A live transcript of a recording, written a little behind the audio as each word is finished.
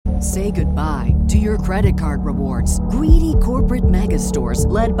Say goodbye to your credit card rewards. Greedy corporate mega stores,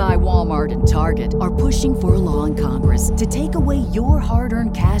 led by Walmart and Target, are pushing for a law in Congress to take away your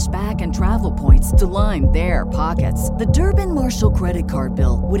hard-earned cash back and travel points to line their pockets. The Durbin-Marshall credit card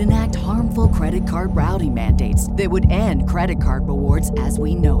bill would enact harmful credit card routing mandates that would end credit card rewards as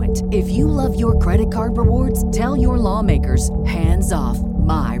we know it. If you love your credit card rewards, tell your lawmakers, hands off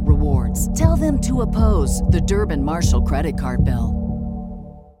my rewards. Tell them to oppose the Durbin-Marshall credit card bill.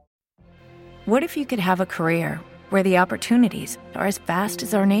 What if you could have a career where the opportunities are as vast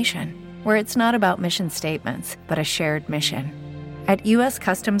as our nation, where it's not about mission statements, but a shared mission? At U.S.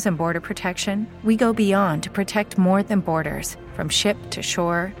 Customs and Border Protection, we go beyond to protect more than borders. From ship to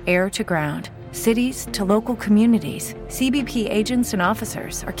shore, air to ground, cities to local communities, CBP agents and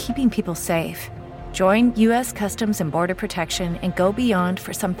officers are keeping people safe. Join U.S. Customs and Border Protection and go beyond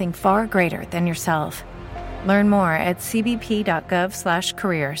for something far greater than yourself. Learn more at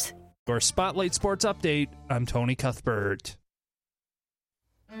cbp.gov/careers. For Spotlight Sports Update, I'm Tony Cuthbert.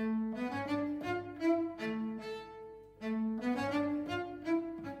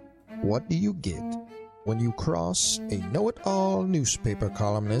 What do you get when you cross a know-it-all newspaper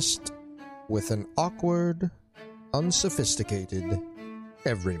columnist with an awkward, unsophisticated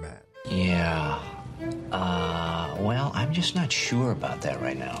everyman? Yeah. Well, I'm just not sure about that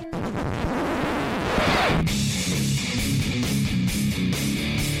right now.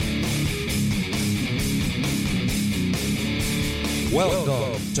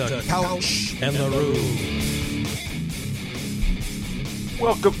 Welcome to Couch and the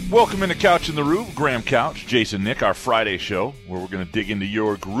Roo. Welcome into Couch in the Roo. Graham Couch, Jason Nick, our Friday show, where we're going to dig into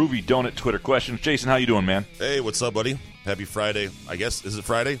your groovy donut Twitter questions. Jason, how you doing, man? Hey, what's up, buddy? Happy Friday. I guess, is it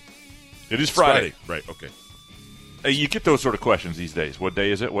Friday? It is Friday. Right, okay. Hey, you get those sort of questions these days. What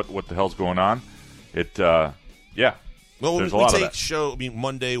day is it? What the hell's going on? Yeah. Well, There's we a lot take of that. show,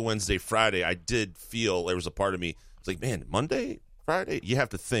 Monday, Wednesday, Friday. I did feel there was a part of me, it's like, man, Monday, Friday? You have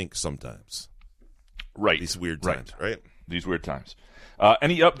to think sometimes. Right. These weird times, right? These weird times.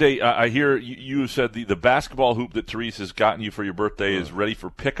 Any update? I hear you said the basketball hoop that Therese has gotten you for your birthday is ready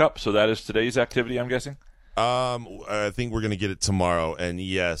for pickup, so that is today's activity, I'm guessing? I think we're going to get it tomorrow. And,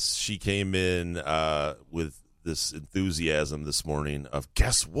 yes, she came in with this enthusiasm this morning of,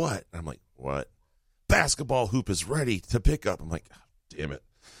 guess what? And I'm like, what? Basketball hoop is ready to pick up. I'm like, oh, damn it.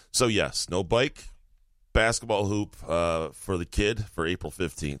 So, yes, no bike, basketball hoop for the kid for April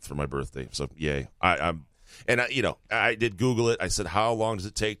 15th for my birthday. So, yay. I did Google it. I said, how long does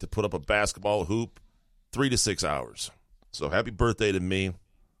it take to put up a basketball hoop? 3 to 6 hours. So, happy birthday to me.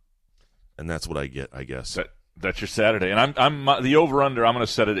 And that's what I get, I guess. That's your Saturday. And I'm the over-under, I'm going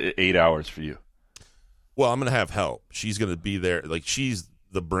to set it at 8 hours for you. Well, I'm going to have help. She's going to be there. Like, she's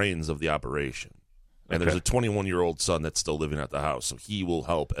the brains of the operation. And there's a 21-year-old son that's still living at the house, so he will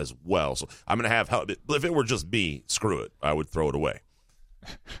help as well. So I'm going to have help. If it were just me, screw it. I would throw it away.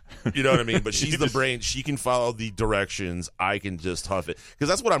 You know what I mean? But she's the brain. She can follow the directions. I can just huff it. Because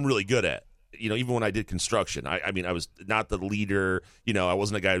that's what I'm really good at. You know, even when I did construction, I was not the leader. You know, I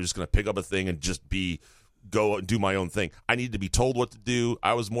wasn't a guy who was just going to pick up a thing and just go and do my own thing. I needed to be told what to do.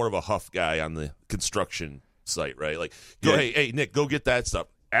 I was more of a huff guy on the construction site, right? Like, hey, Nick, go get that stuff.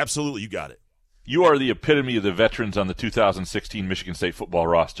 Absolutely, you got it. You are the epitome of the veterans on the 2016 Michigan State football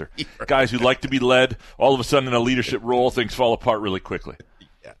roster. Guys who like to be led, all of a sudden in a leadership role, things fall apart really quickly.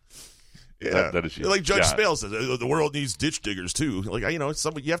 Yeah. That is you. Like Judge Spale says, the world needs ditch diggers too. Like,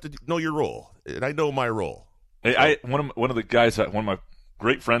 somebody, you have to know your role, and I know my role. Hey, one of the guys, one of my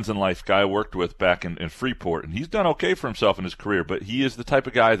great friends in life, guy I worked with back in Freeport, and he's done okay for himself in his career, but he is the type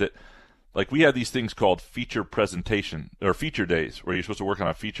of guy that, like, we had these things called feature presentation or feature days where you're supposed to work on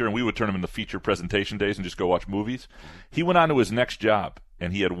a feature, and we would turn them into feature presentation days and just go watch movies. He went on to his next job,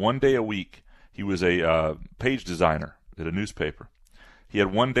 and he had 1 day a week. He was a page designer at a newspaper. He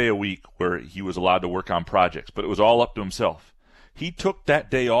had 1 day a week where he was allowed to work on projects, but it was all up to himself. He took that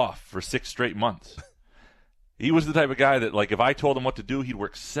day off for 6 straight months. He was the type of guy that, like, if I told him what to do, he'd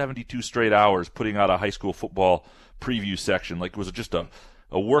work 72 straight hours putting out a high school football preview section. Like, it was just a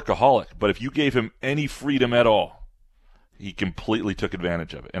workaholic. But if you gave him any freedom at all, he completely took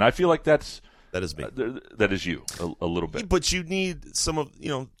advantage of it. And I feel like that is me. That is you a little bit. But you need some of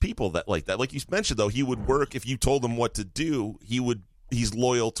people that like that. Like you mentioned, though, he would work if you told him what to do. He's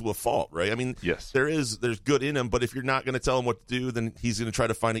loyal to a fault, right? I mean, yes, there's good in him, but if you're not going to tell him what to do, then he's going to try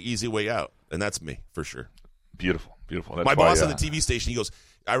to find an easy way out, and that's me for sure. Beautiful. That's my boss on the TV station, he goes,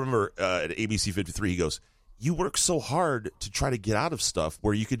 I remember at ABC 53, he goes, you work so hard to try to get out of stuff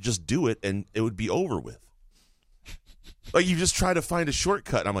where you could just do it and it would be over with. Like, you just try to find a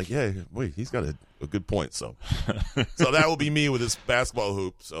shortcut. I'm like, yeah, wait, he's got a good point. So that will be me with this basketball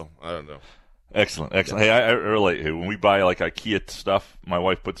hoop. So I don't know. Excellent. Hey, I relate. When we buy like IKEA stuff, my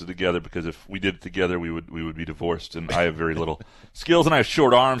wife puts it together because if we did it together, we would be divorced. And I have very little skills, and I have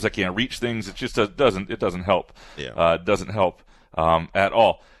short arms. I can't reach things. It just doesn't help. Yeah. It doesn't help at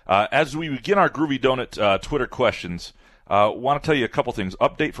all. As we begin our Groovy Donut Twitter questions, want to tell you a couple things.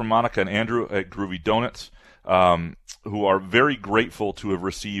 Update from Monica and Andrew at Groovy Donuts, who are very grateful to have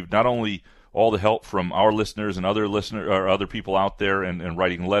received not only all the help from our listeners and other people out there and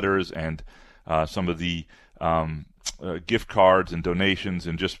writing letters and some of the gift cards and donations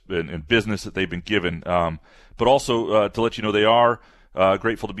and just and business that they've been given, but also to let you know they are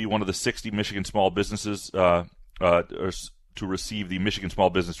grateful to be one of the 60 Michigan small businesses to receive the Michigan Small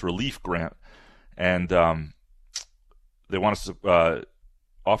Business Relief Grant, and they want us to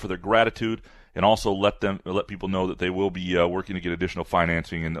offer their gratitude and also let people know that they will be working to get additional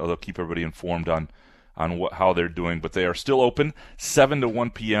financing, and they'll keep everybody informed on how they're doing. But they are still open 7 to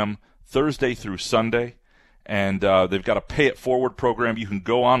 1 p.m. Thursday through Sunday, and they've got a Pay It Forward program. You can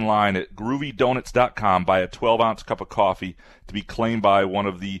go online at groovydonuts.com, buy a 12-ounce cup of coffee to be claimed by one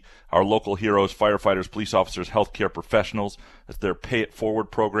of our local heroes, firefighters, police officers, healthcare professionals. That's their Pay It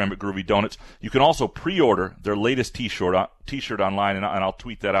Forward program at Groovy Donuts. You can also pre-order their latest T-shirt online, and I'll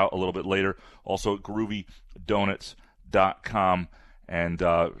tweet that out a little bit later, also at groovydonuts.com, and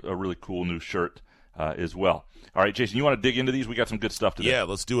a really cool new shirt as well. All right, Jason, you want to dig into these? We got some good stuff today. Yeah,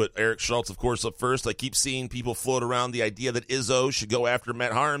 let's do it. Eric Schultz, of course, up first. I keep seeing people float around the idea that Izzo should go after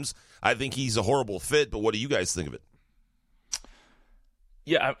Matt Haarms. I think he's a horrible fit, but what do you guys think of it?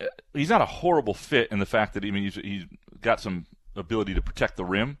 Yeah, he's not a horrible fit in the fact that he's got some ability to protect the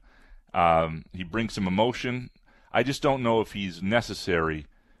rim. He brings some emotion. I just don't know if he's necessary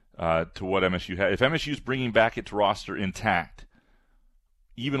to what MSU has. If MSU's bringing back its roster intact,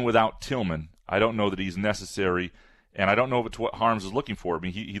 even without Tillman, I don't know that he's necessary, and I don't know if it's what Haarms is looking for. I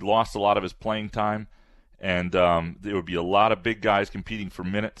mean, he lost a lot of his playing time, and there would be a lot of big guys competing for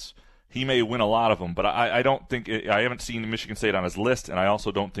minutes. He may win a lot of them, but I don't think – I haven't seen Michigan State on his list, and I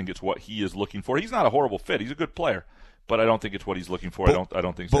also don't think it's what he is looking for. He's not a horrible fit. He's a good player, but I don't think it's what he's looking for. I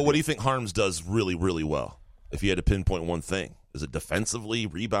don't think so. But what do you think Haarms does really, really well, if you had to pinpoint one thing? Is it defensively,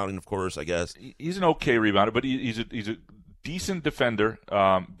 rebounding, of course, I guess? He's an okay rebounder, but he's a decent defender.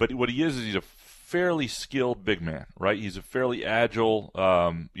 But what he is he's a fairly skilled big man, right? He's a fairly agile.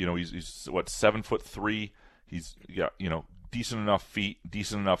 He's 7'3". He's got decent enough feet,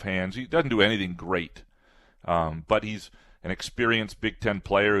 decent enough hands. He doesn't do anything great, but he's an experienced Big Ten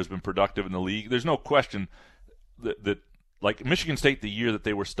player who's been productive in the league. There's no question that like Michigan State, the year that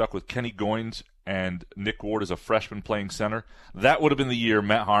they were stuck with Kenny Goins and Nick Ward as a freshman playing center, that would have been the year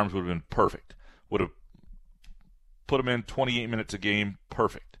Matt Haarms would have been perfect. Would have put him in 28 minutes a game,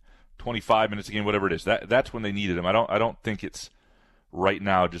 perfect. 25 minutes a game, whatever it is. That's when they needed him. I don't think it's right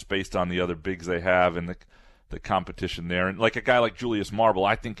now, just based on the other bigs they have and the competition there. And like a guy like Julius Marble,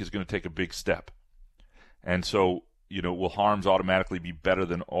 I think is going to take a big step. And so, will Haarms automatically be better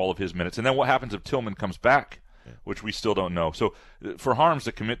than all of his minutes? And then what happens if Tillman comes back, which we still don't know. So for Haarms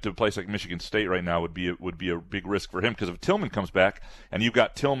to commit to a place like Michigan State right now would be a big risk for him, because if Tillman comes back and you've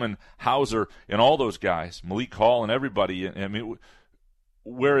got Tillman, Hauser, and all those guys, Malik Hall and everybody, I mean,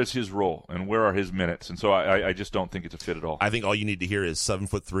 where is his role and where are his minutes? And so I just don't think it's a fit at all. I think all you need to hear is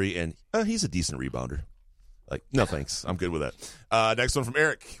 7'3", and he's a decent rebounder. Like, no thanks, I'm good with that. Next one from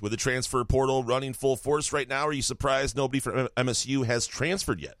Eric. With the transfer portal running full force right now, are you surprised nobody from MSU has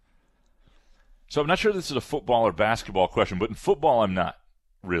transferred yet? So I'm not sure this is a football or basketball question, but in football I'm not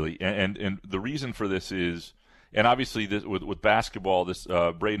really. And the reason for this is, and obviously this, with basketball, this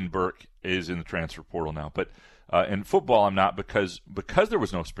Braden Burke is in the transfer portal now, but in football I'm not, because there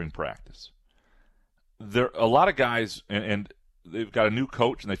was no spring practice. There a lot of guys, and they've got a new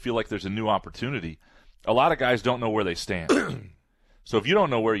coach and they feel like there's a new opportunity. A lot of guys don't know where they stand. So if you don't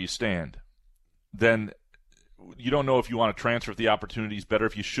know where you stand, then you don't know if you want to transfer, if the opportunity is better,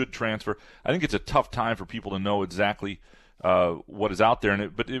 if you should transfer. I think it's a tough time for people to know exactly what is out there.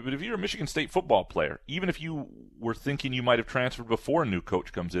 But if you're a Michigan State football player, even if you were thinking you might have transferred before a new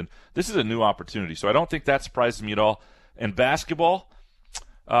coach comes in, this is a new opportunity. So I don't think that surprises me at all. And basketball,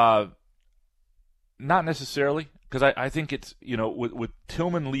 not necessarily, because I think it's, with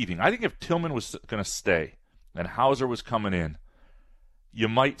Tillman leaving, I think if Tillman was going to stay and Hauser was coming in, you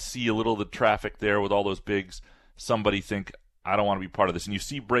might see a little of the traffic there with all those bigs. Somebody think, I don't want to be part of this. And you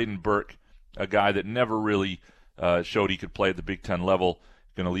see Braden Burke, a guy that never really showed he could play at the Big Ten level,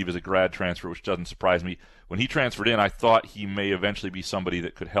 going to leave as a grad transfer, which doesn't surprise me. When he transferred in, I thought he may eventually be somebody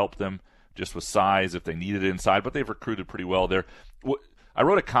that could help them, just with size if they needed it inside, but they've recruited pretty well there. I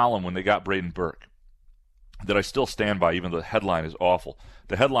wrote a column when they got Braden Burke that I still stand by, even though the headline is awful.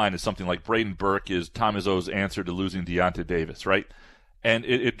 The headline is something like Braden Burke is Tom Izzo's answer to losing Deonte Davis, right? And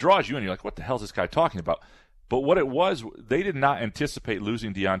it draws you in. You're like, what the hell is this guy talking about? But what it was, they did not anticipate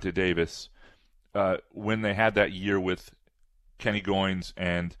losing Deonte Davis when they had that year with Kenny Goins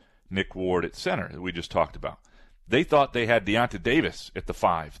and Nick Ward at center that we just talked about. They thought they had Deonte Davis at the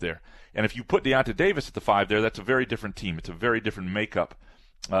 5 there. And if you put Deonte Davis at the 5 there, that's a very different team. It's a very different makeup,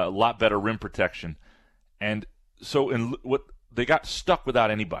 a lot better rim protection. And so they got stuck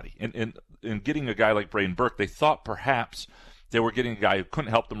without anybody. In getting a guy like Braden Burke, they thought perhaps they were getting a guy who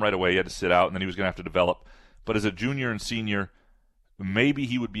couldn't help them right away. He had to sit out, and then he was going to have to develop. But as a junior and senior, maybe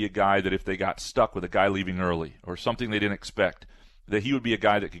he would be a guy that if they got stuck with a guy leaving early or something they didn't expect, that he would be a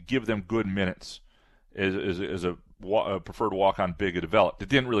guy that could give them good minutes as a preferred walk-on big to develop. It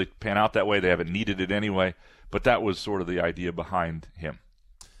didn't really pan out that way. They haven't needed it anyway, but that was sort of the idea behind him.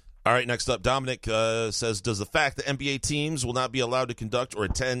 All right, next up, Dominic says, does the fact that NBA teams will not be allowed to conduct or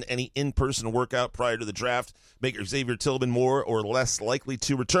attend any in-person workout prior to the draft make Xavier Tillman more or less likely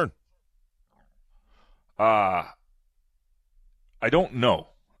to return? I don't know.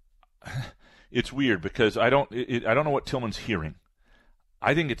 It's weird because I don't know what Tillman's hearing.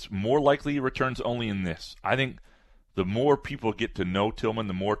 I think it's more likely he returns only in this. I think the more people get to know Tillman,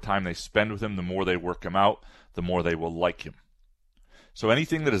 the more time they spend with him, the more they work him out, the more they will like him. So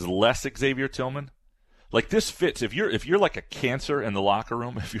anything that is less Xavier Tillman, like this fits. If you're like a cancer in the locker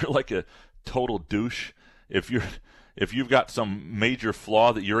room, if you're like a total douche, if you've got some major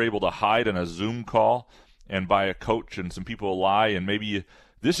flaw that you're able to hide in a Zoom call and by a coach and some people lie, and maybe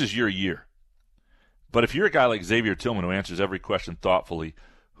this is your year. But if you're a guy like Xavier Tillman who answers every question thoughtfully,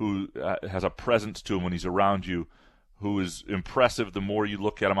 who has a presence to him when he's around you, who is impressive the more you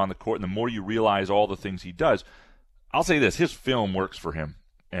look at him on the court and the more you realize all the things he does, I'll say this, his film works for him.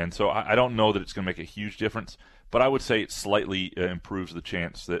 And so I don't know that it's going to make a huge difference, but I would say it slightly improves the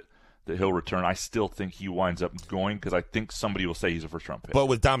chance that he'll return. I still think he winds up going because I think somebody will say he's a first-round pick. But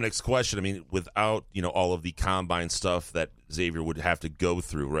with Dominic's question, I mean, without all of the combine stuff that Xavier would have to go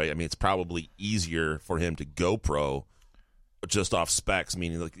through, right? I mean, it's probably easier for him to go pro just off specs,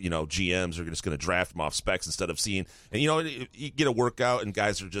 meaning GMs are just going to draft him off specs instead of seeing. And, you get a workout and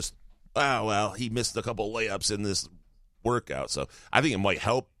guys are just, oh, well, he missed a couple layups in this workout. So I think it might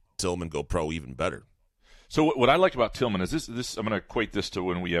help Tillman go pro even better. So what I like about Tillman is this. I'm going to equate this to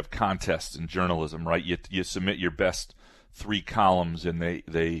when we have contests in journalism, right? You submit your best 3 columns, and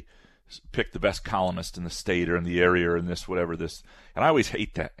they pick the best columnist in the state or in the area or in this, whatever this. And I always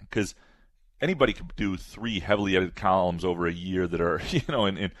hate that because anybody could do 3 heavily edited columns over a year that are,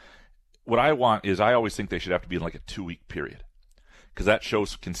 and what I want is I always think they should have to be in like a 2-week period because that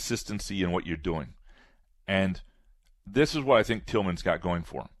shows consistency in what you're doing. And this is what I think Tillman's got going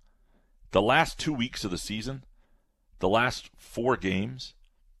for him. The last 2 weeks of the season, the last 4 games,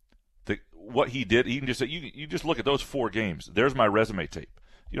 what he did, you can just say, you just look at those 4 games. There's my resume tape.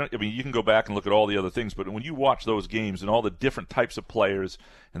 You can go back and look at all the other things, but when you watch those games and all the different types of players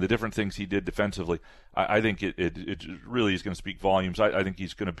and the different things he did defensively, I think it really is going to speak volumes. I think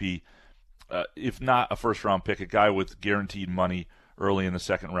he's going to be, if not a first-round pick, a guy with guaranteed money early in the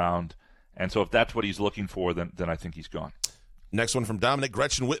second round. And so if that's what he's looking for, then I think he's gone. Next one from Dominic.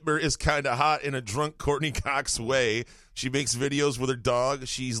 Gretchen Whitmer is kind of hot in a drunk Courtney Cox way. She makes videos with her dog.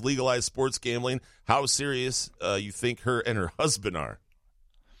 She's legalized sports gambling. How serious you think her and her husband are?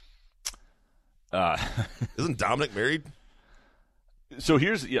 Isn't Dominic married? So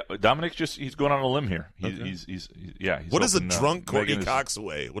Dominic's he's going on a limb here. He's what is a drunk Courtney Cox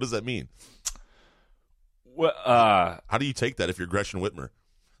way? What does that mean? Well, how do you take that if you're Gretchen Whitmer?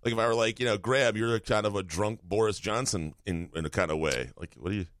 Like if I were like, Graham, you're kind of a drunk Boris Johnson in a kind of way. Like,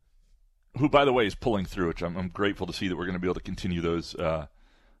 what do you? Who, by the way, is pulling through, which I'm grateful to see that we're going to be able to continue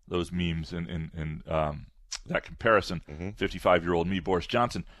those memes and that comparison. 55-year-old me, Boris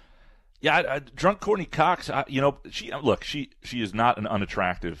Johnson. Yeah, drunk Courtney Cox. She is not an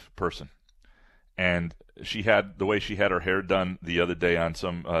unattractive person, and she had the way she had her hair done the other day on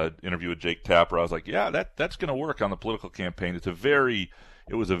some interview with Jake Tapper. I was like, yeah, that's going to work on the political campaign.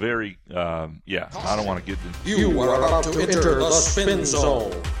 It was a very, I don't want to get into... You are about to enter the spin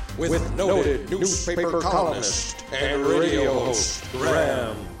zone with noted newspaper columnist and radio host,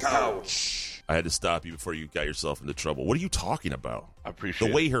 Graham Couch. I had to stop you before you got yourself into trouble. What are you talking about? I appreciate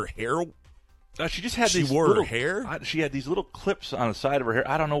the way her hair... she just had she these wore little, her hair? She had these little clips on the side of her hair.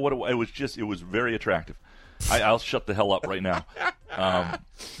 I don't know what it was. It was very attractive. I'll shut the hell up right now.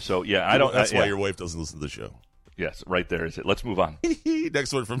 That's why your wife doesn't listen to the show. Yes, right there is it. Let's move on.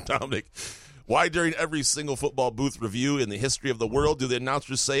 Next one from Dominic. Why during every single football booth review in the history of the world do the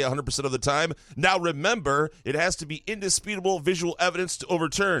announcers say 100% of the time, now remember, it has to be indisputable visual evidence to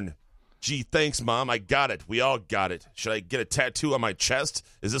overturn? Gee, thanks, Mom. I got it. We all got it. Should I get a tattoo on my chest?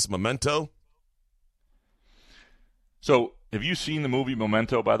 Is this Memento? So, have you seen the movie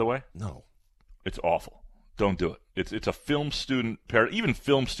Memento, by the way? No. It's awful. Don't do it. It's a film student parody. Even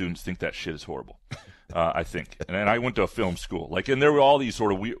film students think that shit is horrible, I think. And I went to a film school. And there were all these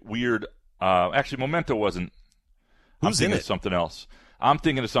sort of weird actually, Memento wasn't. I'm thinking of something else.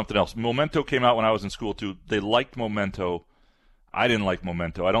 Memento came out when I was in school, too. They liked Memento. I didn't like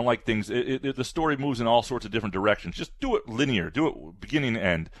Memento. I don't like things. The story moves in all sorts of different directions. Just do it linear. Do it beginning to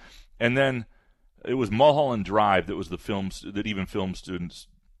end. And then it was Mulholland Drive that was the film that even film students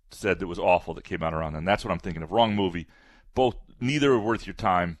said that was awful that came out around then. That's what I'm thinking of. Wrong movie. Neither are worth your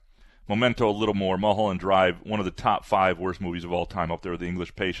time. Memento a little more. Mulholland Drive, one of the top 5 worst movies of all time, up there with The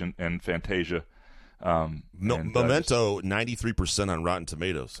English Patient and Fantasia. Memento, 93% on Rotten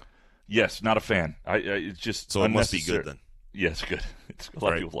Tomatoes. Yes, not a fan. It's just so it must be good then. Yes, good. A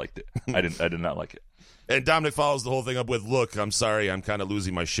lot of people liked it. I did not like it. And Dominic follows the whole thing up with, "Look, I'm sorry, I'm kind of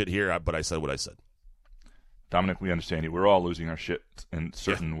losing my shit here, but I said what I said." Dominic, we understand you. We're all losing our shit in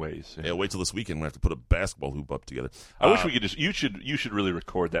certain ways. Yeah, wait till this weekend. We have to put a basketball hoop up together. I wish we could just. You should really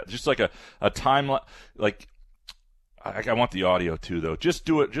record that. Just like a time. I want the audio too, though. Just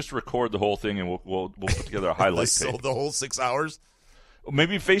do it. Just record the whole thing, and we'll put together a highlight tape. The whole 6 hours.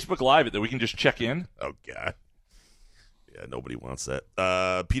 Maybe Facebook Live it that we can just check in. Oh God. Yeah, nobody wants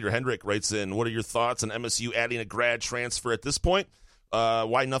that. Peter Hendrick writes in, "What are your thoughts on MSU adding a grad transfer at this point?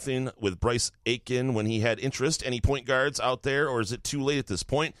 Why nothing with Bryce Aiken when he had interest? Any point guards out there, or is it too late at this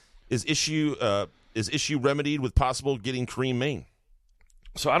point? Is issue remedied with possible getting Kareem Maine?"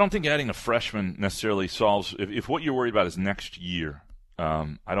 So I don't think adding a freshman necessarily solves. If what you're worried about is next year,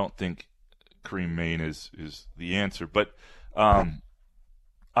 I don't think Kareem Maine is the answer. But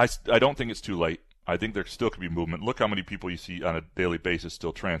I don't think it's too late. I think there still could be movement. Look how many people you see on a daily basis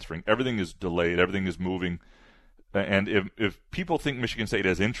still transferring. Everything is delayed. Everything is moving. And if people think Michigan State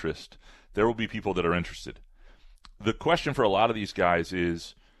has interest, there will be people that are interested. The question for a lot of these guys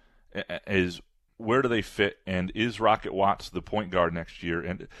is where do they fit, and is Rocket Watts the point guard next year?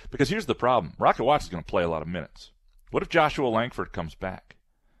 And because here's the problem. Rocket Watts is going to play a lot of minutes. What if Joshua Langford comes back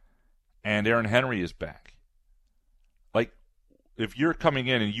and Aaron Henry is back? If you're coming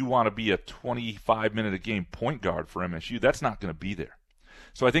in and you want to be a 25-minute-a-game point guard for MSU, that's not going to be there.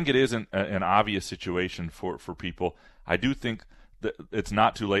 So I think it is an obvious situation for people. I do think that it's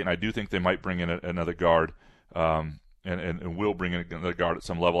not too late, and I do think they might bring in another guard and will bring in another guard at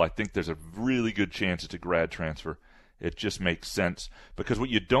some level. I think there's a really good chance it's a grad transfer. It just makes sense. Because what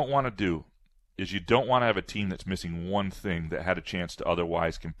you don't want to do is you don't want to have a team that's missing one thing that had a chance to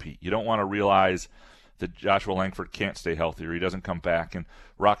otherwise compete. You don't want to realize that Joshua Langford can't stay healthy or he doesn't come back, and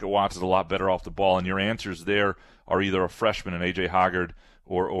Rocket Watts is a lot better off the ball, and your answers there are either a freshman in A.J. Hoggard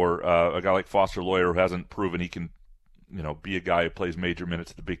or a guy like Foster Loyer who hasn't proven he can be a guy who plays major minutes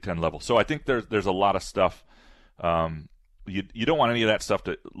at the Big Ten level. So I think there's a lot of stuff. You don't want any of that stuff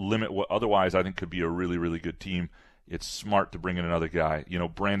to limit what otherwise I think could be a really, really good team. It's smart to bring in another guy,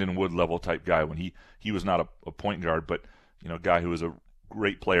 Brandon Wood level type guy when he was not a point guard, but a guy who was a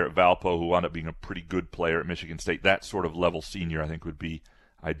great player at Valpo who wound up being a pretty good player at Michigan State. That sort of level senior I think would be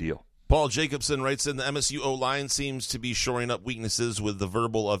ideal. Paul Jacobson writes in, the MSU O-line seems to be shoring up weaknesses with the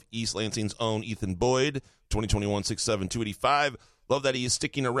verbal of East Lansing's own Ethan Boyd, 2021 6'7", 285. Love that he is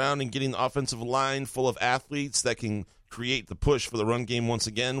sticking around and getting the offensive line full of athletes that can create the push for the run game once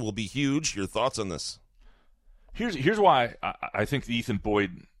again will be huge. Your thoughts on this? Here's why I think the Ethan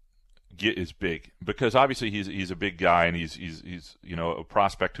Boyd get is big, because obviously he's a big guy and he's a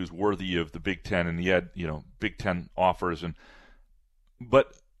prospect who's worthy of the Big Ten, and he had Big Ten offers,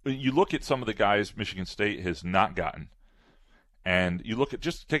 but you look at some of the guys Michigan State has not gotten, and you look at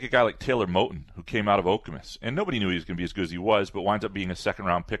just take a guy like Taylor Moton who came out of Okemos, and nobody knew he was going to be as good as he was, but winds up being a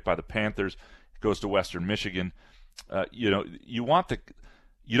second-round pick by the Panthers, goes to Western Michigan. You don't want to.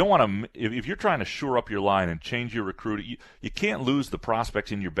 If you're trying to shore up your line and change your recruiting, you can't lose the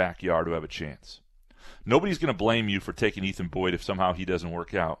prospects in your backyard who have a chance. Nobody's going to blame you for taking Ethan Boyd if somehow he doesn't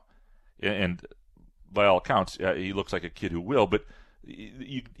work out. And by all accounts, he looks like a kid who will. But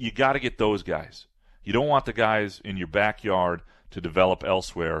you got to get those guys. You don't want the guys in your backyard to develop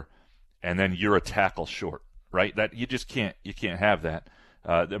elsewhere, and then you're a tackle short, right? That you just can't. You can't have that.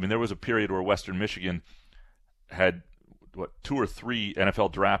 There was a period where Western Michigan had 2 or 3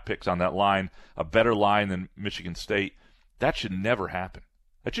 NFL draft picks on that line, a better line than Michigan State. That should never happen.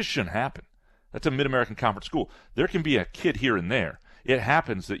 That just shouldn't happen. That's a Mid-American Conference school. There can be a kid here and there, it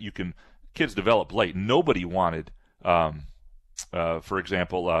happens that kids develop late. Nobody wanted, for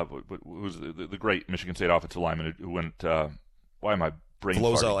example, who's the great Michigan State offensive lineman who went, why am I brain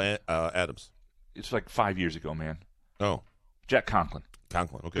farting? Flozell Adams. It's like 5 years ago, man. Oh. Jack Conklin.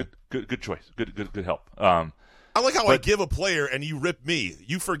 Okay. Good choice. Good help. I like how I give a player and you rip me.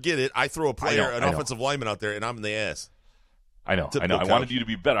 You forget it. I throw a player, an offensive lineman out there, and I'm in the ass. I know. I wanted you to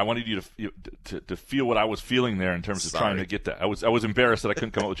be better. I wanted you to feel what I was feeling there in terms of trying to get that. I was embarrassed that I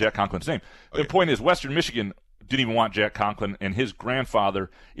couldn't come up with Jack Conklin's name. Okay. The point is, Western Michigan didn't even want Jack Conklin, and his grandfather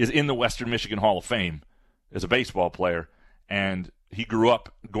is in the Western Michigan Hall of Fame as a baseball player, and he grew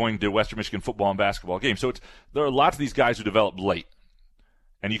up going to Western Michigan football and basketball games. So there are lots of these guys who develop late,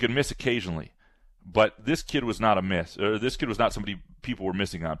 and you can miss occasionally. But this kid was not a miss. This kid was not somebody people were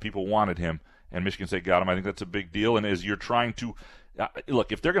missing on. People wanted him, and Michigan State got him. I think that's a big deal. And as you're trying to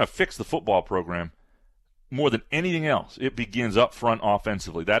look, if they're going to fix the football program, more than anything else, it begins up front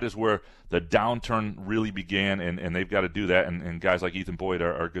offensively. That is where the downturn really began, and they've got to do that. And guys like Ethan Boyd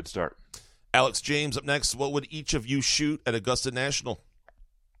are a good start. Alex James up next. What would each of you shoot at Augusta National?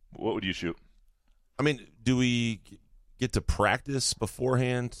 What would you shoot? I mean, do we get to practice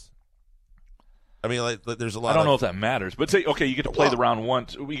beforehand? I mean, like there's a lot. I don't know if that matters, but say, okay, you get to play the round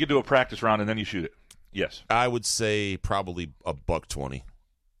once. We could do a practice round and then you shoot it. Yes, I would say probably $120.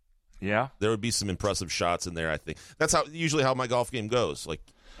 Yeah, there would be some impressive shots in there. I think that's usually how my golf game goes. Like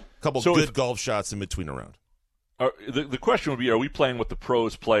a couple good golf shots in between a round. The question would be: are we playing what the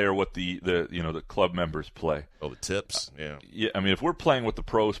pros play or what the club members play? Oh, the tips, yeah. Yeah, I mean, if we're playing what the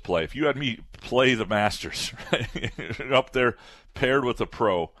pros play, if you had me play the Masters right, up there paired with a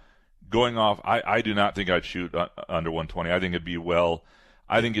pro. Going off, I do not think I'd shoot under 120. I think it'd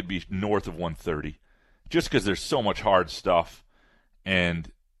be north of 130, just because there's so much hard stuff,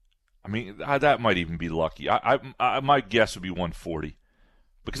 and I mean that might even be lucky. My guess would be 140,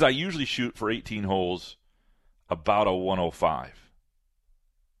 because I usually shoot for 18 holes about a 105,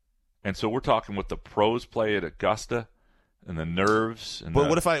 and so we're talking what the pros play at Augusta, and the nerves. And but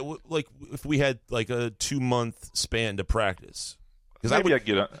what if we had like a 2-month span to practice?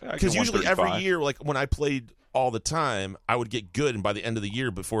 Because usually every year, like when I played all the time, I would get good, and by the end of the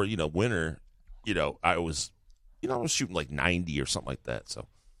year, before winter, I was shooting like 90 or something like that. So,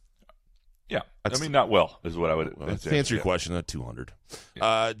 yeah, I mean, not well is what I would. To answer your question, at 200.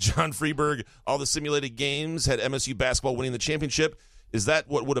 Yeah. John Freeberg, all the simulated games had MSU basketball winning the championship. Is that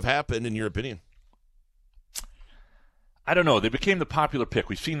what would have happened in your opinion? I don't know. They became the popular pick.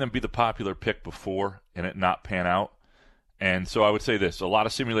 We've seen them be the popular pick before, and it not pan out. And so I would say this: a lot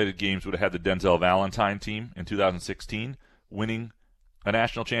of simulated games would have had the Denzel Valentine team in 2016 winning a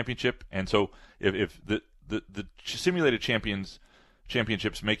national championship. And so if the simulated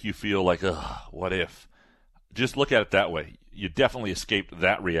championships make you feel like, what if? Just look at it that way. You definitely escaped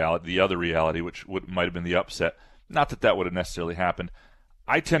that reality, the other reality, which might have been the upset. Not that would have necessarily happened.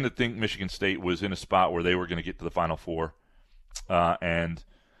 I tend to think Michigan State was in a spot where they were going to get to the Final Four, and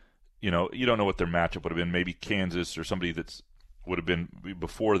you don't know what their matchup would have been. Maybe Kansas or somebody that's would have been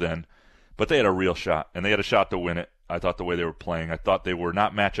before then. But they had a real shot, and they had a shot to win it. I thought the way they were playing. I thought they were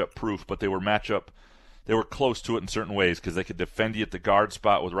not matchup proof, but they were close to it in certain ways because they could defend you at the guard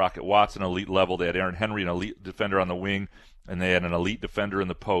spot with Rocket Watson, elite level. They had Aaron Henry, an elite defender on the wing, and they had an elite defender in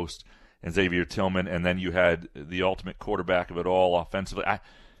the post, and Xavier Tillman, and then you had the ultimate quarterback of it all offensively.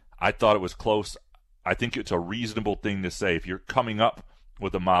 I thought it was close. I think it's a reasonable thing to say. If you're coming up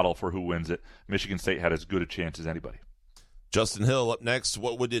with a model for who wins it, Michigan State had as good a chance as anybody. Justin Hill up next.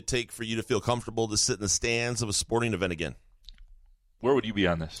 What would it take for you to feel comfortable to sit in the stands of a sporting event again? Where would you be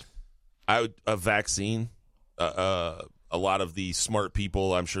on this? A vaccine. A lot of the smart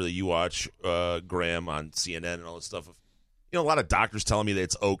people, I'm sure that you watch, Graham on CNN and all this stuff. A lot of doctors telling me that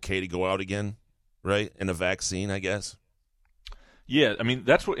it's okay to go out again, right? And a vaccine, I guess. Yeah, I mean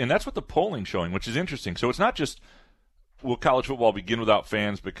that's what the polling's showing, which is interesting. So it's not just will college football begin without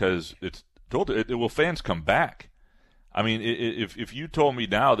fans because it's told will fans come back? I mean, if you told me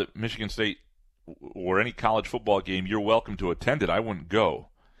now that Michigan State or any college football game you're welcome to attend it, I wouldn't go.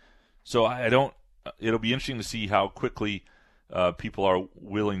 So I don't. It'll be interesting to see how quickly people are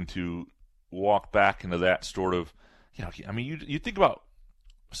willing to walk back into that sort of. I mean, you think about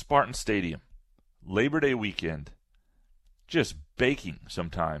Spartan Stadium, Labor Day weekend, just baking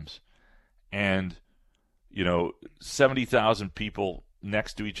sometimes, and 70,000 people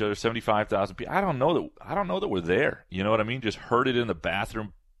next to each other, 75,000 people. I don't know that we're there. You know what I mean? Just herded in the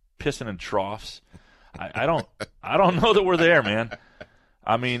bathroom, pissing in troughs. I don't know that we're there, man.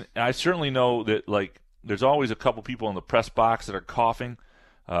 I mean, I certainly know that there's always a couple people in the press box that are coughing,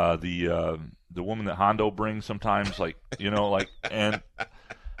 the woman that Hondo brings sometimes, and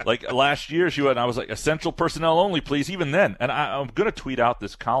like last year she went, and I was like, essential personnel only, please, even then. And I'm going to tweet out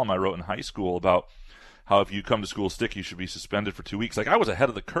this column I wrote in high school about how if you come to school sick, you should be suspended for 2 weeks. Like, I was ahead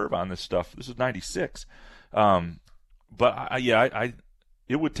of the curve on this stuff. This was 96. But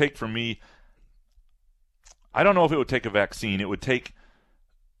it would take for me, I don't know if it would take a vaccine. It would take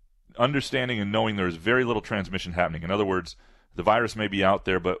understanding and knowing there is very little transmission happening. In other words, the virus may be out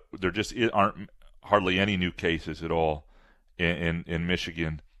there, but there just aren't hardly any new cases at all in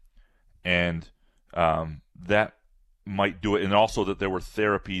Michigan. And that might do it. And also that there were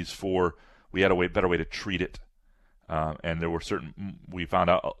therapies we had a better way to treat it. And there were we found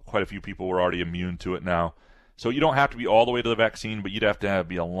out quite a few people were already immune to it now. So you don't have to be all the way to the vaccine, but you'd have to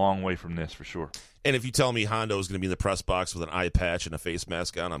be a long way from this for sure. And if you tell me Hondo is going to be in the press box with an eye patch and a face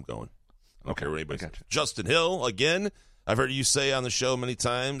mask on, I'm going. I don't care what anybody says. Justin Hill, again, I've heard you say on the show many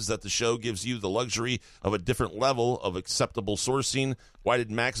times that the show gives you the luxury of a different level of acceptable sourcing. Why did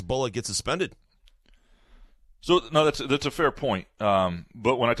Max Bullough get suspended? So, no, that's a fair point.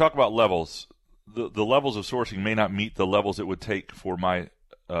 But when I talk about levels, the levels of sourcing may not meet the levels it would take for my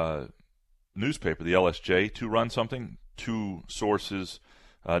newspaper, the LSJ, to run something. 2 sources,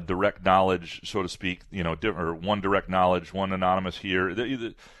 direct knowledge, so to speak, or one direct knowledge, one anonymous here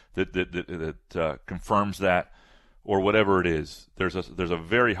that confirms that, or whatever it is. There's a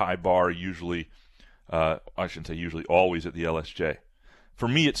very high bar usually. I shouldn't say usually, always at the LSJ. For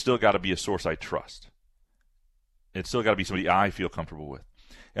me, it's still got to be a source I trust. It's still got to be somebody I feel comfortable with.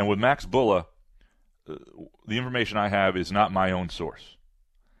 And with Max Bullough, the information I have is not my own source.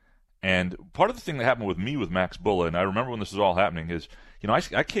 And part of the thing that happened with me with Max Bullough, and I remember when this was all happening, is,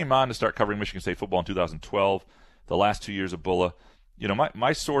 I came on to start covering Michigan State football in 2012, the last 2 years of Bullough.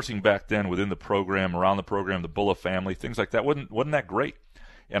 My sourcing back then within the program, around the program, the Bullough family, things like that, wasn't that great.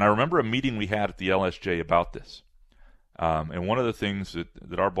 And I remember a meeting we had at the LSJ about this. And one of the things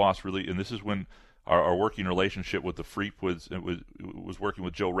that our boss really, and this is when our working relationship with the Freep was working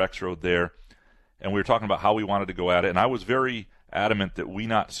with Joe Rexroad there, and we were talking about how we wanted to go at it. And I was very adamant that we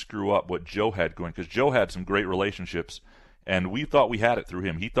not screw up what Joe had going, because Joe had some great relationships, and we thought we had it through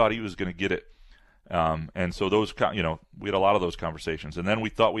him. He thought he was going to get it. And so those, we had a lot of those conversations. And then we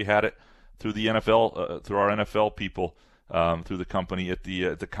thought we had it through the NFL, through our NFL people, through the company at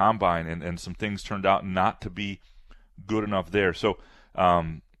the Combine, and some things turned out not to be good enough there. So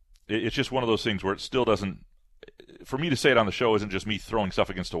it's just one of those things where it still doesn't, for me to say it on the show isn't just me throwing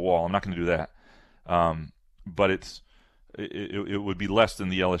stuff against a wall. I'm not going to do that. But it would be less than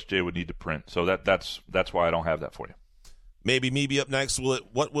the LSJ would need to print. So that's why I don't have that for you. Maybe up next.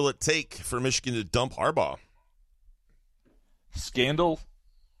 What will it take for Michigan to dump Harbaugh? Scandal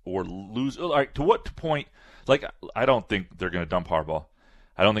or lose? All right, to what point? I don't think they're going to dump Harbaugh.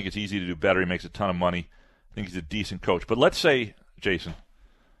 I don't think it's easy to do better. He makes a ton of money. I think he's a decent coach. But let's say, Jason,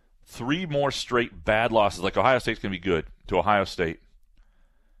 3 more straight bad losses, like Ohio State's going to be good, to Ohio State.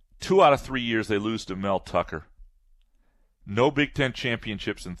 2 out of 3 years they lose to Mel Tucker. No Big Ten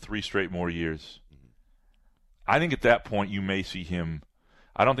championships in 3 straight more years. I think at that point you may see him.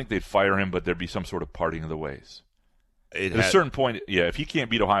 I don't think they'd fire him, but there'd be some sort of parting of the ways. At a certain point, if he can't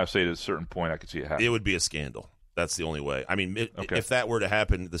beat Ohio State at a certain point, I could see it happen. It would be a scandal. That's the only way. I mean, if that were to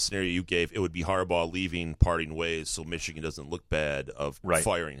happen, the scenario you gave, it would be Harbaugh leaving, parting ways, so Michigan doesn't look bad of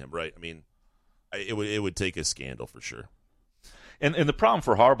firing him, right? I mean, it would take a scandal for sure. And the problem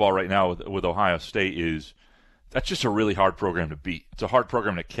for Harbaugh right now with Ohio State is that's just a really hard program to beat. It's a hard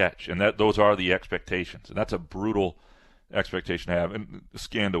program to catch, and those are the expectations. And that's a brutal expectation to have. And the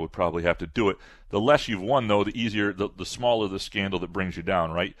scandal would probably have to do it. The less you've won, though, the easier, the smaller the scandal that brings you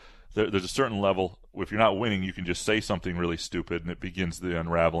down, right? There's a certain level. If you're not winning, you can just say something really stupid, and it begins the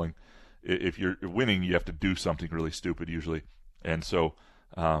unraveling. If you're winning, you have to do something really stupid usually. And so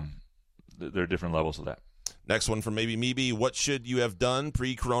there are different levels of that. Next one from Maybe. What should you have done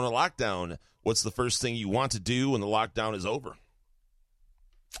pre-corona lockdown? What's the first thing you want to do when the lockdown is over?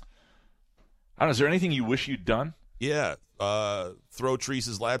 I don't know. Is there anything you wish you'd done? Yeah. Throw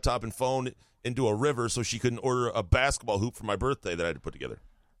Teresa's laptop and phone into a river so she couldn't order a basketball hoop for my birthday that I had to put together.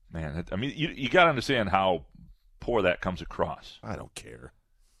 Man, I mean, you got to understand how poor that comes across. I don't care.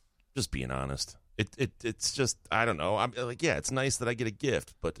 Just being honest. It's just, I don't know. I'm like, yeah, it's nice that I get a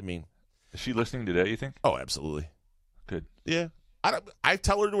gift, but I mean. Is she listening today, you think? Oh, absolutely. Good. Yeah. I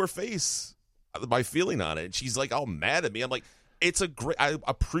tell her to her face my feeling on it, and she's like all mad at me. I'm like, I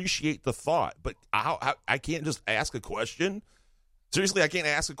appreciate the thought, but I can't just ask a question. Seriously, I can't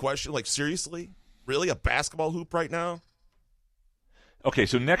ask a question. Like, seriously? Really? A basketball hoop right now? Okay,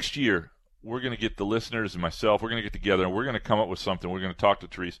 so next year, we're going to get the listeners and myself, we're going to get together, and we're going to come up with something. We're going to talk to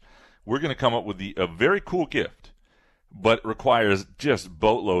Therese. We're going to come up with a very cool gift, but it requires just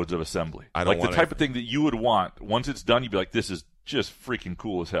boatloads of assembly. Like the type of thing that you would want. Once it's done, you'd be like, this is just freaking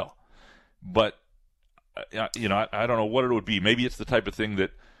cool as hell. But, I don't know what it would be. Maybe it's the type of thing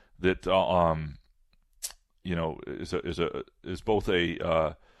that is both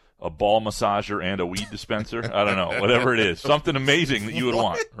a ball massager and a weed dispenser. I don't know. Whatever it is. Something amazing that you would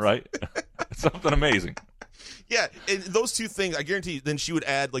want, right? Something amazing. Yeah, and those two things, I guarantee then she would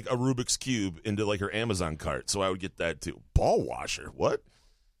add like a Rubik's Cube into like her Amazon cart, so I would get that too. Ball washer? What?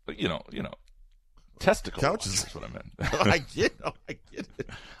 But, testicle couches. That's what I meant. I get it.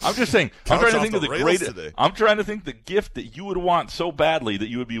 I'm just saying. I'm trying to think the gift that you would want so badly that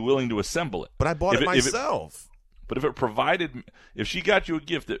you would be willing to assemble it. But I bought it myself. But if she got you a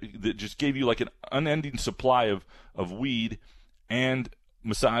gift that just gave you like an unending supply of weed and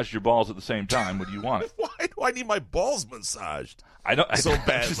massaged your balls at the same time, would you want it? Why do I need my balls massaged? I don't so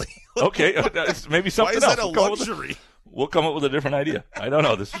badly. Okay, maybe something else. Why is that a luxury? We'll come up with a different idea. I don't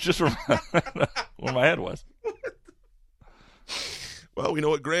know. This is just where my head was. Well, we know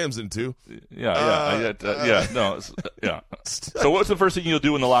what Graham's into. Yeah. So what's the first thing you'll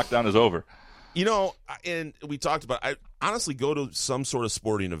do when the lockdown is over? And we talked about, I honestly go to some sort of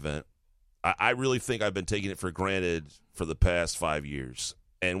sporting event. I really think I've been taking it for granted for the past 5 years.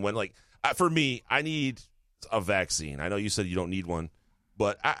 And when, for me, I need a vaccine. I know you said you don't need one,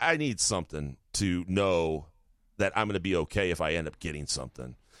 but I need something to know that I'm going to be okay if I end up getting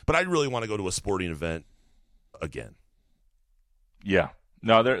something. But I really want to go to a sporting event again. Yeah.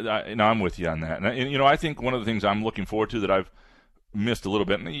 No, I'm with you on that. And I think one of the things I'm looking forward to that I've missed a little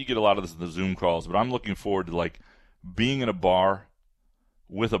bit, and you get a lot of this in the Zoom calls, but I'm looking forward to being in a bar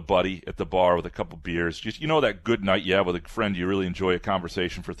with a buddy at the bar with a couple beers. Just that good night you have with a friend, you really enjoy a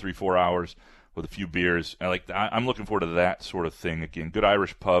conversation for 3-4 hours with a few beers. And I'm looking forward to that sort of thing again. Good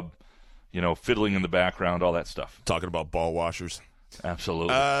Irish pub, fiddling in the background, all that stuff. Talking about ball washers.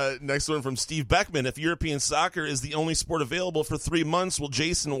 Absolutely. Next one from Steve Beckman. If European soccer is the only sport available for 3 months, will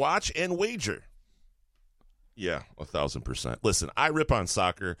Jason watch and wager? Yeah, 1,000%. Listen, I rip on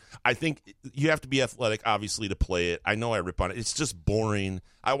soccer. I think you have to be athletic, obviously, to play it. I know I rip on it. It's just boring.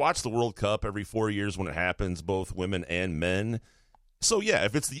 I watch the World Cup every 4 years when it happens, both women and men. So, yeah,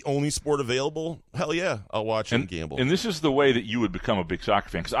 if it's the only sport available, hell yeah, I'll watch and gamble. And this is the way that you would become a big soccer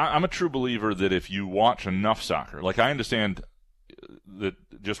fan. Because I'm a true believer that if you watch enough soccer, I understand that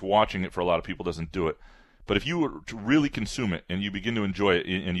just watching it for a lot of people doesn't do it. But if you were to really consume it and you begin to enjoy it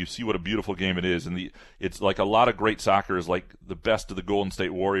and you see what a beautiful game it is, and it's like a lot of great soccer is like the best of the Golden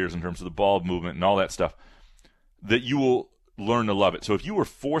State Warriors in terms of the ball movement and all that stuff, that you will learn to love it. So if you were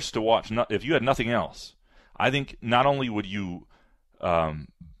forced to watch, if you had nothing else, I think not only would you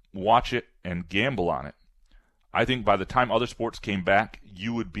watch it and gamble on it, I think by the time other sports came back,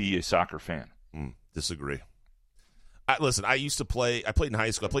 you would be a soccer fan. Disagree. Listen, I used to play. I played in high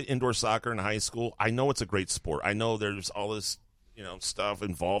school. I played indoor soccer in high school. I know it's a great sport. I know there's all this, stuff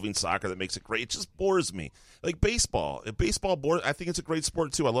involving soccer that makes it great. It just bores me. Like baseball. Baseball bores. I think it's a great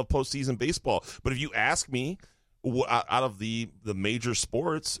sport too. I love postseason baseball. But if you ask me, out of the major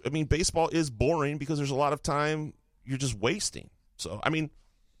sports, baseball is boring because there's a lot of time you're just wasting. So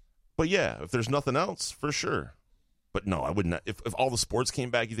but yeah, if there's nothing else, for sure. But no, I wouldn't. If all the sports came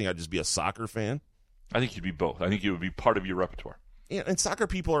back, you think I'd just be a soccer fan? I think you'd be both. I think it would be part of your repertoire. Yeah, and soccer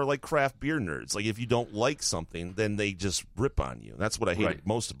people are like craft beer nerds. If you don't like something, then they just rip on you. That's what I hate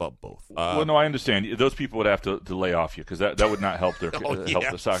most about both. Well, no, I understand. Those people would have to lay off you because that would not help help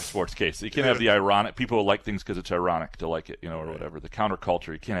the soccer sports case. You can't have the ironic. People like things because it's ironic to like it, or whatever. The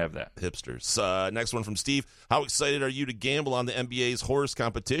counterculture, you can't have that. Hipsters. Next one from Steve. How excited are you to gamble on the NBA's horse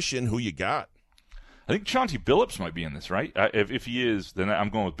competition? Who you got? I think Chauncey Billups might be in this, right? If he is, then I'm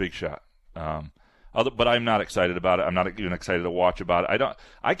going with Big Shot. But I'm not excited about it. I'm not even excited to watch about it.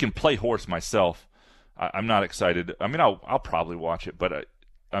 I can play horse myself. I'm not excited. I'll probably watch it, but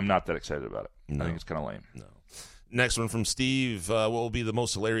I'm not that excited about it. No. I think it's kind of lame. No. Next one from Steve. What will be the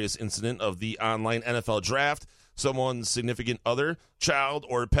most hilarious incident of the online NFL draft? Someone's significant other, child,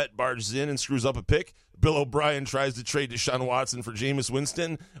 or pet barges in and screws up a pick. Bill O'Brien tries to trade Deshaun Watson for Jameis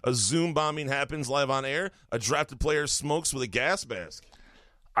Winston. A Zoom bombing happens live on air. A drafted player smokes with a gas mask.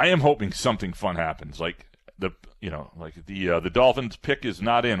 I am hoping something fun happens, like the Dolphins pick is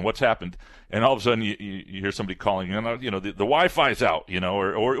not in. What's happened? And all of a sudden you hear somebody calling, the Wi-Fi's out,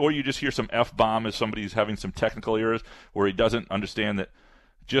 or you just hear some F-bomb as somebody's having some technical errors where he doesn't understand that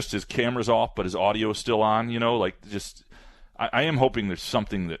just his camera's off but his audio is still on. I am hoping there's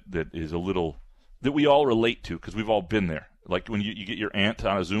something that is a little that we all relate to because we've all been there. Like when you get your aunt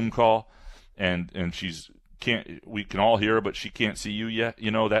on a Zoom call and we can all hear her, but she can't see you yet.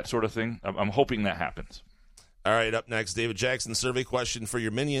 That sort of thing. I'm hoping that happens. All right, up next, David Jackson survey question for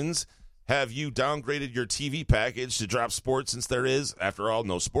your minions. Have you downgraded your TV package to drop sports since there is, after all,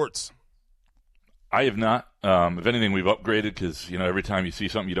 no sports? I have not. If anything, we've upgraded because, every time you see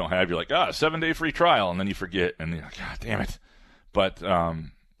something you don't have, you're like, 7-day free trial, and then you forget, and you're like, God damn it. But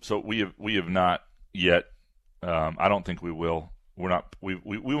so we have not yet. I don't think we will. We're not. We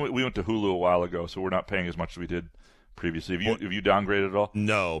went to Hulu a while ago, so we're not paying as much as we did previously. Have you downgraded at all?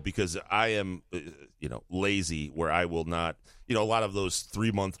 No, because I am, lazy where I will not. A lot of those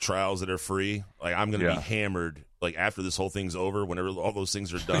 3-month trials that are free, like I'm going to be hammered. Like after this whole thing's over, whenever all those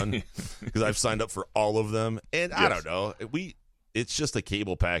things are done, because I've signed up for all of them, and yes. I don't know. It's just a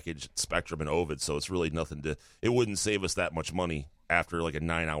cable package, Spectrum and Ovid, so it's really nothing to. It wouldn't save us that much money after like a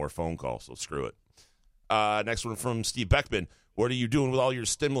 9-hour phone call. So screw it. Next one from Steve Beckman. What are you doing with all your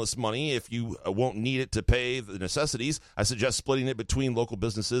stimulus money? If you won't need it to pay the necessities, I suggest splitting it between local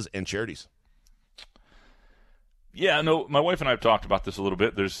businesses and charities. Yeah, no, my wife and I have talked about this a little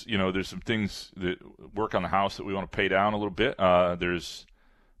bit. There's some things that work on the house that we want to pay down a little bit.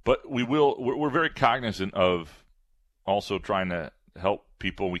 But we're very cognizant of also trying to help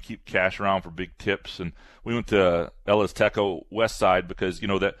people. We keep cash around for big tips, and we went to Ella's Teco West Side because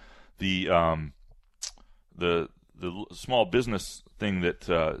that the small business thing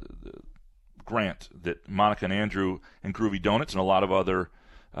that grant that Monica and Andrew and Groovy Donuts and a lot of other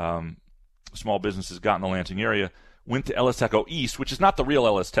small businesses got in the Lansing area went to Ella's Teco East, which is not the real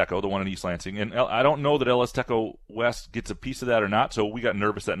Ella's Teco, the one in East Lansing. And I don't know that Ella's Teco West gets a piece of that or not, so we got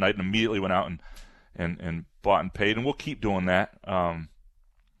nervous that night and immediately went out and bought and paid, and we'll keep doing that.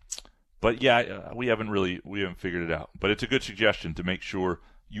 But yeah, we haven't figured it out. But it's a good suggestion to make sure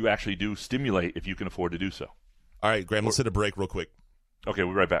you actually do stimulate if you can afford to do so. All right, Graham, let's hit a break real quick. Okay,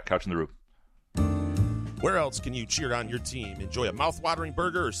 we'll be right back. Couch in the Roof. Where else can you cheer on your team? Enjoy a mouth-watering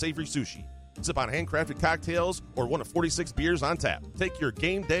burger or savory sushi. Sip on handcrafted cocktails or one of 46 beers on tap. Take your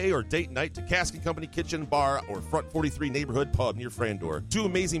game day or date night to Cask & Company Kitchen Bar or Front 43 Neighborhood Pub near Frandor. 2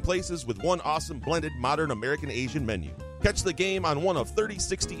 amazing places with one awesome blended modern American-Asian menu. Catch the game on one of 30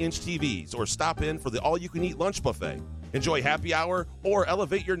 60-inch TVs or stop in for the all-you-can-eat lunch buffet. Enjoy happy hour or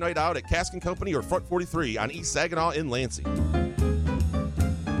elevate your night out at Cask & Company or Front 43 on East Saginaw in Lansing.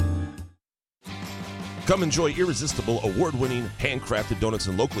 Come enjoy irresistible, award-winning, handcrafted donuts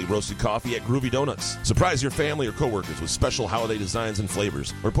and locally roasted coffee at Groovy Donuts. Surprise your family or coworkers with special holiday designs and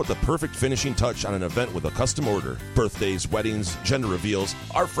flavors, or put the perfect finishing touch on an event with a custom order. Birthdays, weddings, gender reveals,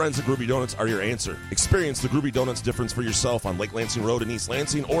 our friends at Groovy Donuts are your answer. Experience the Groovy Donuts difference for yourself on Lake Lansing Road in East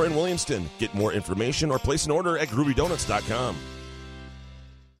Lansing or in Williamston. Get more information or place an order at groovydonuts.com.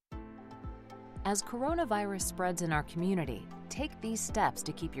 As coronavirus spreads in our community, take these steps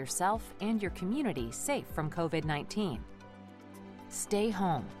to keep yourself and your community safe from COVID-19. Stay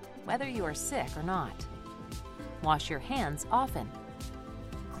home, whether you are sick or not. Wash your hands often.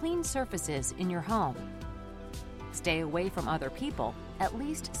 Clean surfaces in your home. Stay away from other people at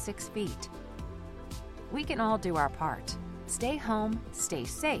least 6 feet. We can all do our part. Stay home, stay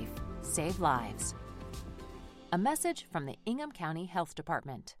safe, save lives. A message from the Ingham County Health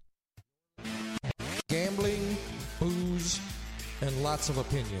Department. Gambling, booze, and lots of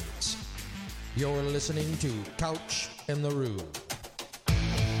opinions. You're listening to Couch in the Room.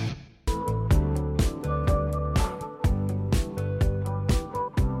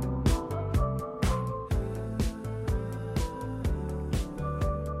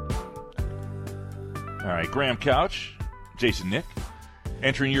 All right, Graham Couch, Jason Nick,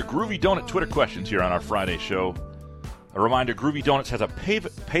 answering your Groovy Donut Twitter questions here on our Friday show. A reminder, Groovy Donuts has a Pay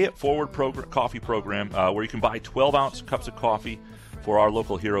It Forward coffee program where you can buy 12-ounce cups of coffee for our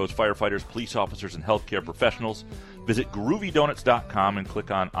local heroes, firefighters, police officers, and healthcare professionals. Visit groovydonuts.com and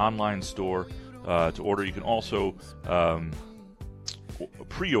click on Online Store to order. You can also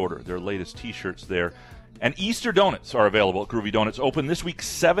pre-order their latest T-shirts there. And Easter donuts are available at Groovy Donuts. Open this week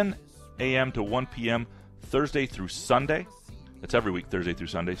 7 a.m. to 1 p.m. Thursday through Sunday. That's every week, Thursday through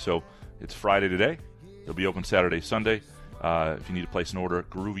Sunday. So it's Friday today. They'll be open Saturday, Sunday. If you need to place an order,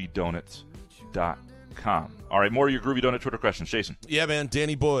 groovydonuts.com. All right, more of your Groovy Donut Twitter questions. Jason. Yeah, man.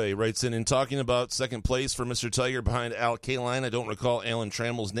 Danny Boy writes in and talking about second place for Mr. Tiger behind Al Kaline. I don't recall Alan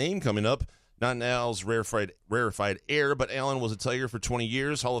Trammell's name coming up. Not in Al's rarefied air, but Alan was a Tiger for 20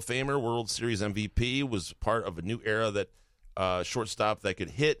 years, Hall of Famer, World Series MVP, was part of a new era that shortstop that could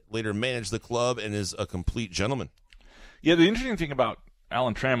hit, later managed the club, and is a complete gentleman. Yeah, the interesting thing about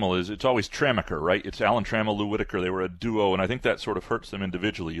Alan Trammell is it's always Tramaker, right? It's Alan Trammell, Lou Whitaker. They were a duo, and I think that sort of hurts them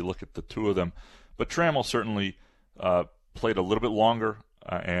individually. You look at the two of them. But Trammell certainly played a little bit longer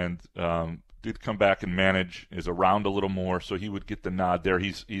and did come back and manage, is around a little more, so he would get the nod there.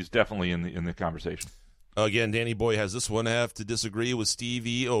 He's definitely in the conversation. Again, Danny Boy has this one. I have to disagree with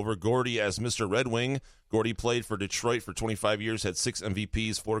Stevie over Gordy as Mr. Red Wing. Gordy played for Detroit for 25 years, had 6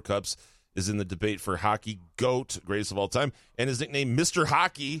 MVPs, 4 Cups, is in the debate for Hockey GOAT, greatest of all time, and his nickname Mr.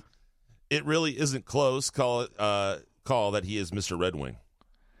 Hockey. It really isn't close. Call that he is Mr. Red Wing.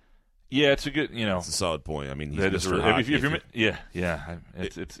 Yeah, it's a good, It's a solid point. I mean, he's that Mr. is, Hockey.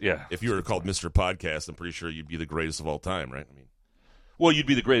 If you were called Mr. Podcast, I'm pretty sure you'd be the greatest of all time, right? I mean, well, you'd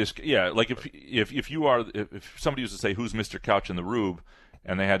be the greatest. Yeah, like if somebody was to say who's Mr. Couch and the Rube,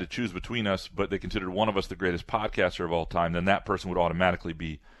 and they had to choose between us, but they considered one of us the greatest podcaster of all time, then that person would automatically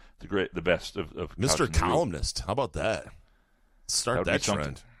be the best of Mr. Columnist. How about that? Start that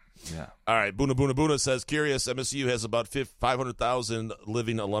trend. Yeah. All right. Boona Boona Boona says, curious, MSU has about 500,000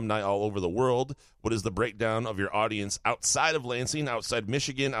 living alumni all over the world. What is the breakdown of your audience outside of Lansing, outside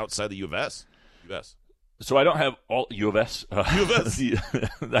Michigan, outside the U of S? So I don't have all U of S. U of S.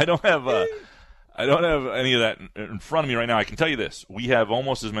 I don't have any of that in front of me right now. I can tell you this: we have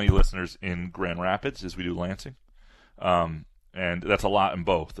almost as many listeners in Grand Rapids as we do Lansing, and that's a lot in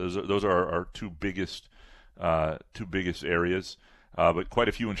both. Those are our two biggest areas, but quite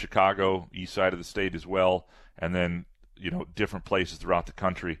a few in Chicago, east side of the state as well, and then different places throughout the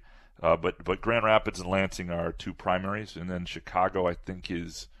country. But Grand Rapids and Lansing are our two primaries, and then Chicago I think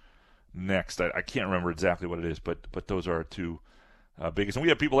is next. I can't remember exactly what it is, but those are our two biggest. And we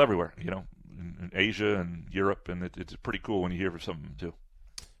have people everywhere, in Asia and Europe, and it's pretty cool when you hear from some of them too.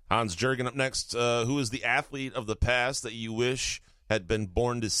 Hans Jurgen up next. Who is the athlete of the past that you wish had been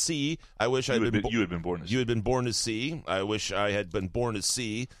born to see? I wish you had been born to see. You had been born to see. I wish I had been born to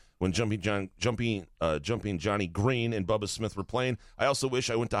see when Jumping Johnny Green and Bubba Smith were playing. I also wish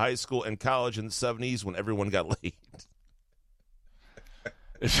I went to high school and college in the 70s when everyone got laid.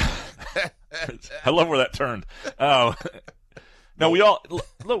 I love where that turned. No, we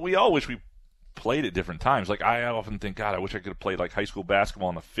all wish we played at different times. Like I often think, God, I wish I could have played like high school basketball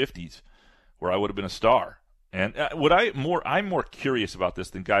in the 50s, where I would have been a star. And I'm more curious about this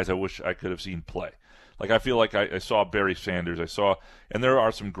than guys I wish I could have seen play. Like I feel like I saw Barry Sanders, and there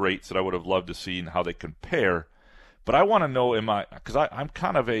are some greats that I would have loved to see and how they compare. But I want to know, because I'm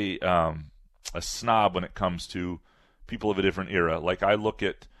kind of a snob when it comes to people of a different era. Like I look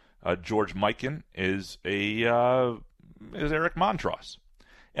at George Mikan is Eric Montross,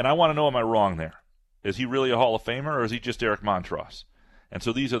 and I want to know, am I wrong there? Is he really a Hall of Famer, or is he just Eric Montross? And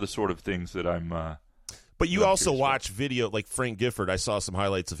so these are the sort of things that I'm. But you also watch video like Frank Gifford. I saw some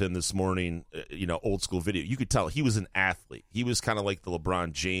highlights of him this morning. Old school video. You could tell he was an athlete. He was kind of like the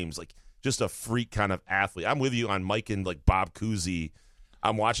LeBron James, like just a freak kind of athlete. I'm with you on Mikan, like Bob Cousy.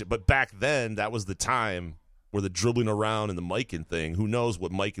 I'm watching, but back then that was the time where the dribbling around and the Mikan thing. Who knows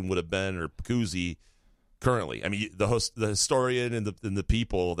what Mikan would have been or Cousy currently? I mean, the historian and the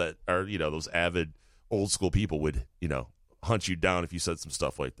people that are those avid old school people would hunt you down if you said some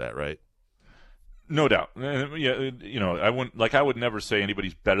stuff like that, right? No doubt. Yeah, I would never say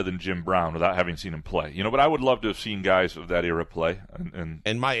anybody's better than Jim Brown without having seen him play. But I would love to have seen guys of that era play.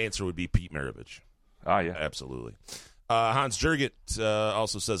 And my answer would be Pete Maravich. Yeah, absolutely. Hans Jurget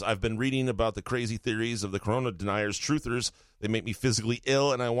also says, I've been reading about the crazy theories of the corona deniers, truthers. They make me physically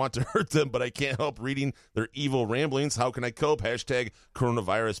ill, and I want to hurt them, but I can't help reading their evil ramblings. How can I cope? Hashtag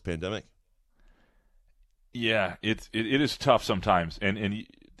coronavirus pandemic. Yeah, it is tough sometimes, and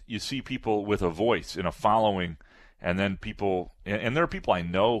you see people with a voice and a following, and then people, and there are people I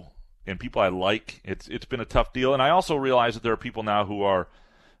know and people I like. It's been a tough deal, and I also realize that there are people now who are,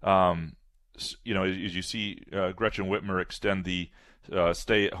 as you see Gretchen Whitmer extend the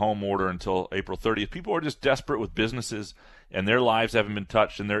stay-at-home order until April 30th. People are just desperate with businesses, and their lives haven't been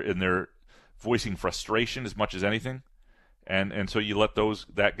touched, and they're voicing frustration as much as anything. And so you let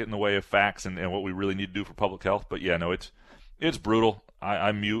that get in the way of facts and what we really need to do for public health. But yeah, no, it's brutal.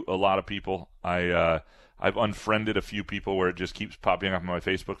 I mute a lot of people. I've unfriended a few people where it just keeps popping up on my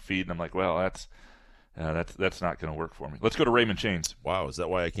Facebook feed, and I'm like, well, that's not going to work for me. Let's go to Raymond Chains. Wow, is that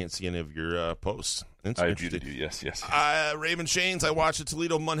why I can't see any of your posts? I muted you. Yes. Raymond Chains, I watched the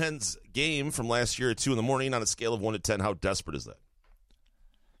Toledo Munhens game from last year at 2 a.m. on a scale of 1 to 10. How desperate is that?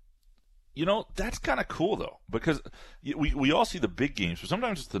 That's kind of cool, though, because we all see the big games, but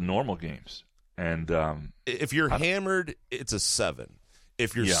sometimes it's the normal games. And if you're hammered, it's a 7.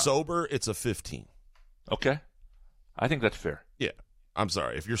 If you're sober, it's a 15. Okay. I think that's fair. Yeah. I'm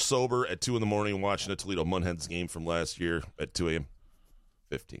sorry. If you're sober at 2 a.m. watching a Toledo Munhens game from last year at 2 a.m.,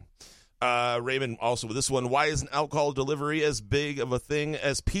 15. Raymond, also with this one, why isn't alcohol delivery as big of a thing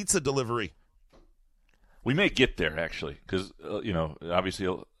as pizza delivery? We may get there, actually, because, obviously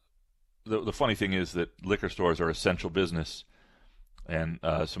the funny thing is that liquor stores are essential business, and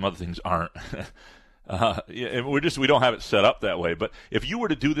some other things aren't. And we don't have it set up that way. But if you were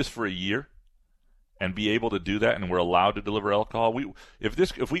to do this for a year and be able to do that, and we're allowed to deliver alcohol,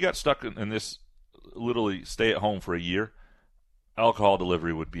 if we got stuck in this literally stay at home for a year, alcohol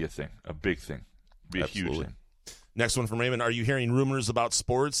delivery would be a thing, a big thing, be a huge thing. Next one from Raymond. Are you hearing rumors about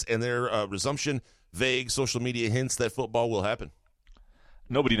sports and their resumption? Vague social media hints that football will happen.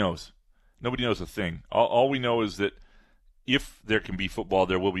 Nobody knows. Nobody knows a thing. All we know is that if there can be football,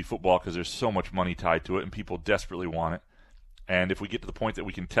 there will be football because there's so much money tied to it and people desperately want it. And if we get to the point that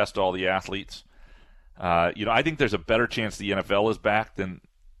we can test all the athletes, I think there's a better chance the NFL is back than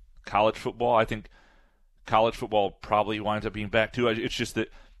college football. I think college football probably winds up being back too. It's just that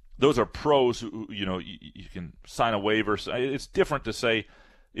those are pros who, you can sign a waiver. It's different to say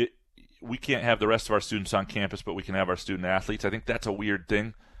we can't have the rest of our students on campus, but we can have our student athletes. I think that's a weird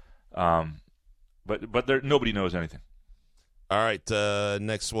thing. But nobody knows anything. All right,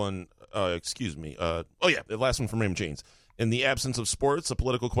 next one. Excuse me. The last one from Raymond James. In the absence of sports, a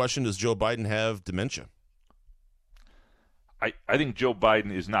political question: does Joe Biden have dementia? I think Joe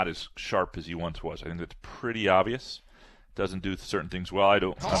Biden is not as sharp as he once was. I think that's pretty obvious. Doesn't do certain things well.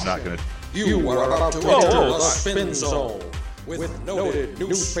 I'm not going to. You are about to enter the Spin Zone with noted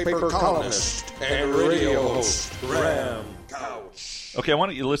newspaper columnist and radio host Graham Couch. Okay, I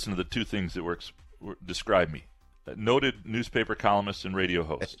want you to listen to the two things that describe me. Noted newspaper columnist and radio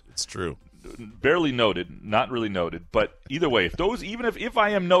host. It's true. Barely noted, not really noted, but either way, if I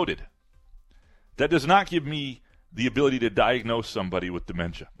am noted, that does not give me the ability to diagnose somebody with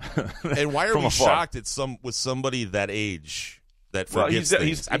dementia. And why are we shocked at with somebody that age that forgets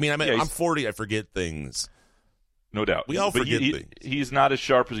things? I'm 40, I forget things. No doubt. We all forget things. He's not as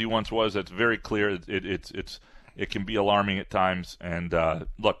sharp as he once was. That's very clear. It can be alarming at times. And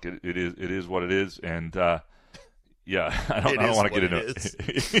look, it is what it is. And I don't want to get into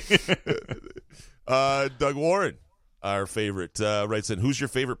it. Doug Warren, our favorite, writes in, who's your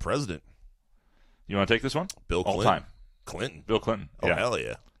favorite president? You want to take this one? Bill Clinton. All time. Clinton. Bill Clinton. Oh, yeah. hell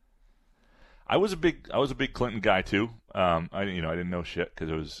yeah. I was a big Clinton guy too. I didn't know shit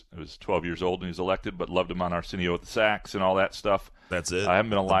because I was 12 years old and he was elected, but loved him on Arsenio with the Sacks and all that stuff. That's it. I haven't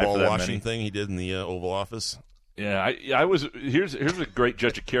been alive for that many. The ball washing thing he did in the Oval Office. Yeah, I was. Here's a great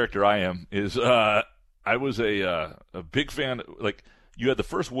judge of character. I am I was a big fan. Like, you had the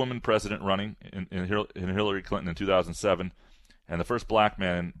first woman president running in Hillary Clinton in 2007, and the first black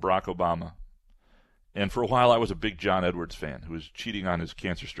man, Barack Obama. And for a while, I was a big John Edwards fan who was cheating on his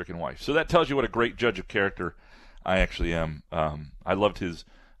cancer-stricken wife. So that tells you what a great judge of character I actually am. I loved his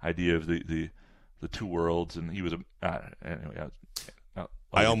idea of the two worlds, and he was anyway.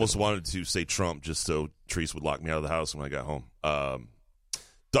 I almost wanted to say Trump just so Treese would lock me out of the house when I got home.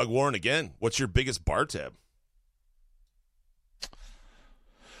 Doug Warren again. What's your biggest bar tab?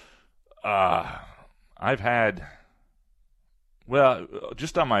 I've had,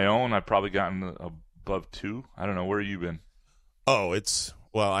 just on my own, I've probably gotten above 2. I don't know. Where have you been? Oh,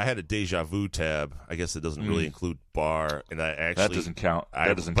 I had a Deja Vu tab. I guess it doesn't really include bar, and that doesn't count.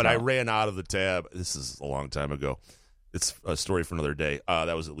 I ran out of the tab. This is a long time ago. It's a story for another day.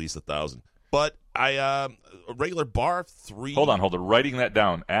 That was at least 1,000. But a regular bar 3. Hold on. Writing that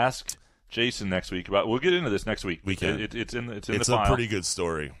down. Ask Jason next week about. We'll get into this next week. We can. It's in the file. It's a pretty good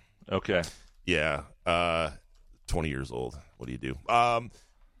story. Okay. Yeah. 20 years old. What do you do?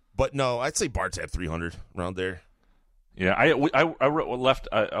 But no, I'd say bar tab 300 around there. Yeah, I left.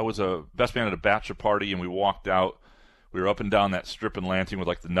 I was a best man at a bachelor party, and we walked out. We were up and down that strip in Lansing with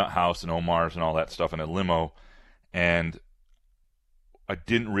like the Nut House and Omar's and all that stuff in a limo, and I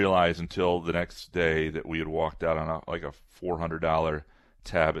didn't realize until the next day that we had walked out on a $400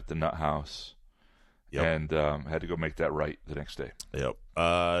 tab at the Nut House. Yep. And had to go make that right the next day. Yep.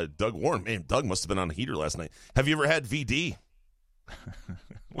 Doug Warren, man, Doug must have been on a heater last night. Have you ever had VD?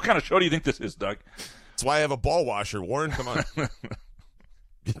 What kind of show do you think this is, Doug? That's why I have a ball washer, Warren. Come on.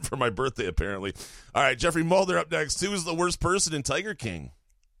 For my birthday, apparently. All right, Jeffrey Mulder up next. Who is the worst person in Tiger King?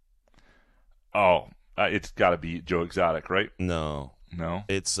 Oh, it's got to be Joe Exotic, right? No.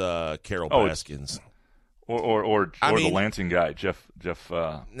 It's Carol Baskins. Or the Lansing guy, Jeff.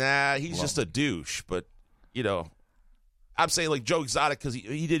 Nah, he's just a douche. But I'm saying like Joe Exotic because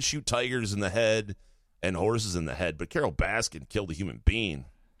he did shoot tigers in the head and horses in the head. But Carol Baskin killed a human being.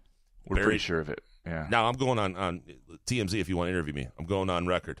 We're pretty sure of it. Yeah. Now I'm going on TMZ if you want to interview me. I'm going on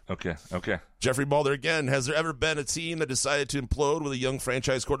record. Okay. Jeffrey Mulder again. Has there ever been a team that decided to implode with a young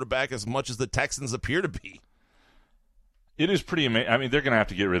franchise quarterback as much as the Texans appear to be? It is pretty amazing. I mean, they're going to have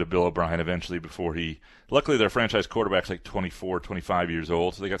to get rid of Bill O'Brien eventually before he – luckily, their franchise quarterback's like 24, 25 years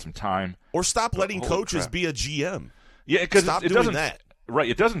old, so they got some time. Or stop letting Holy coaches crap. be a GM. Yeah, because Stop it doing doesn't that. Right,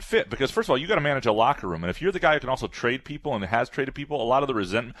 it doesn't fit because first of all, you got to manage a locker room, and if you're the guy who can also trade people and has traded people, a lot of the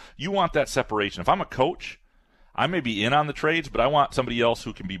resentment, you want that separation. If I'm a coach, I may be in on the trades, but I want somebody else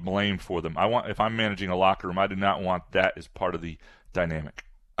who can be blamed for them. If I'm managing a locker room, I do not want that as part of the dynamic.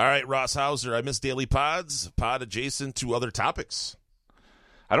 All right, Ross Hauser, I miss daily pods, pod adjacent to other topics.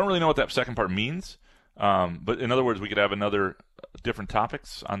 I don't really know what that second part means, but in other words, we could have another different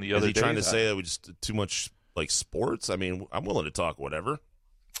topics on the other days. Is he trying to say that we just did too much like sports? I mean, I'm willing to talk whatever.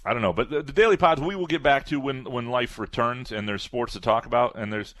 I don't know, but the daily pods we will get back to when life returns and there's sports to talk about,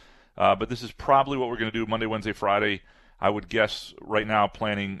 and there's but this is probably what we're going to do Monday, Wednesday, Friday. I would guess right now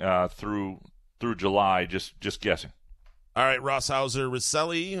planning through July, just guessing. All right, Ross Hauser,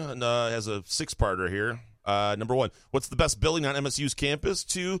 Rosselli has a 6-parter here. Number 1, what's the best building on MSU's campus?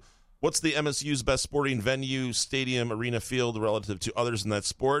 2, what's the MSU's best sporting venue, stadium, arena, field relative to others in that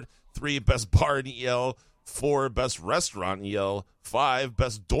sport? 3, best bar in EL. 4, best restaurant in EL. 5,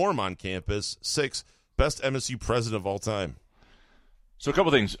 best dorm on campus. 6, best MSU president of all time. So a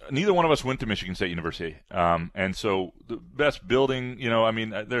couple things. Neither one of us went to Michigan State University, and so the best building,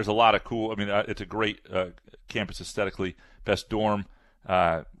 there's a lot of cool. It's a great campus aesthetically. Best dorm,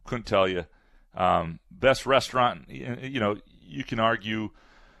 couldn't tell you. Best restaurant, you can argue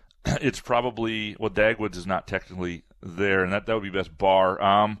it's probably Dagwoods is not technically there, and that would be best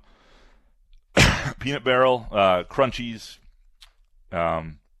bar. Peanut Barrel, Crunchies.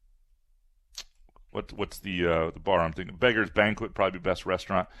 What's the bar I'm thinking? Beggar's Banquet, probably best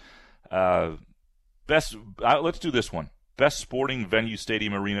restaurant. Let's do this one. Best sporting venue,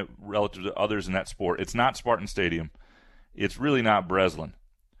 stadium, arena relative to others in that sport. It's not Spartan Stadium. It's really not Breslin.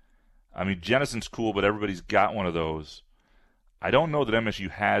 I mean, Jennison's cool, but everybody's got one of those. I don't know that MSU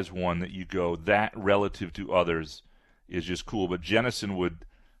has one that you go, that relative to others is just cool. But Jennison would,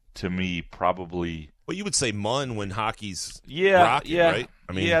 to me, probably... Well, you would say Munn when hockey's rocking, right?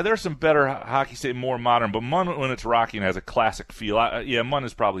 There's some better hockey state, more modern, but Munn, when it's rocking, has a classic feel. Munn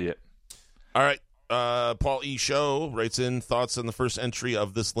is probably it. All right. Paul E. Show writes in thoughts on the first entry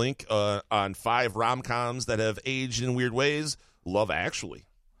of this link on 5 rom-coms that have aged in weird ways. Love Actually.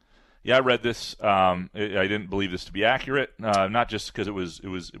 Yeah, I read this. I didn't believe this to be accurate, not just because it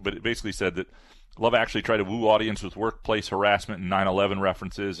was, but it basically said that Love Actually tried to woo audience with workplace harassment and 9/11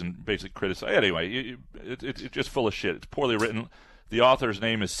 references and basically criticize. Anyway, it's just full of shit. It's poorly written. The author's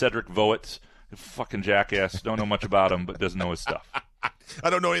name is Cedric Voets. Fucking jackass. Don't know much about him, but doesn't know his stuff. I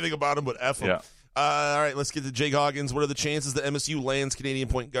don't know anything about him, but F him. Yeah. All right, let's get to Jake Hoggins. What are the chances that MSU lands Canadian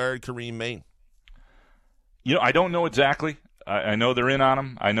point guard Kareem Maine? I don't know exactly. I know they're in on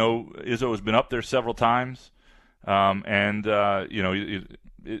him. I know Izzo has been up there several times,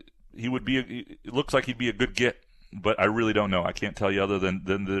 he would be. It looks like he'd be a good get, but I really don't know. I can't tell you other than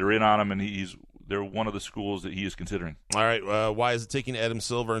they're in on him, and they're one of the schools that he is considering. All right, why is it taking Adam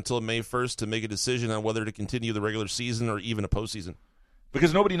Silver until May 1st to make a decision on whether to continue the regular season or even a postseason?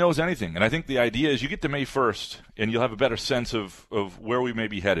 Because nobody knows anything, and I think the idea is you get to May 1st, and you'll have a better sense of where we may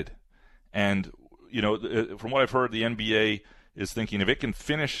be headed. And from what I've heard, the NBA is thinking if it can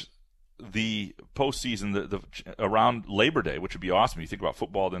finish the postseason the around Labor Day, which would be awesome. You think about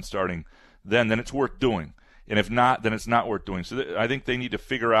football then starting then it's worth doing. And if not, then it's not worth doing. So I think they need to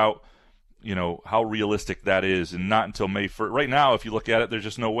figure out, how realistic that is, and not until May 1st. Right now, if you look at it, there's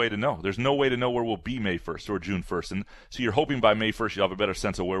just no way to know. There's no way to know where we'll be May 1st or June 1st. And so you're hoping by May 1st you'll have a better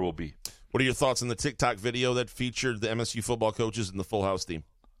sense of where we'll be. What are your thoughts on the TikTok video that featured the MSU football coaches and the Full House team?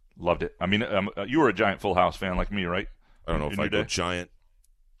 Loved it. I mean, you were a giant Full House fan like me, right? I don't know if I go giant.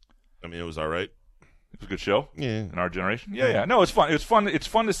 I mean, it was all right. It was a good show. Yeah. In our generation. Yeah. No, it's fun. It's fun. It's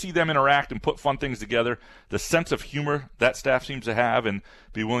fun to see them interact and put fun things together. The sense of humor that staff seems to have, and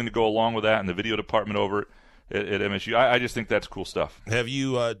be willing to go along with that. And the video department over at MSU, I just think that's cool stuff. Have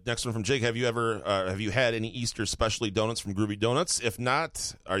you? Next one from Jake. Have you had any Easter specialty donuts from Groovy Donuts? If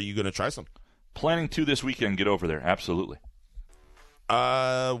not, are you going to try some? Planning to this weekend. Get over there. Absolutely.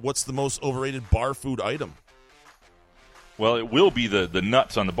 What's the most overrated bar food item? Well, it will be the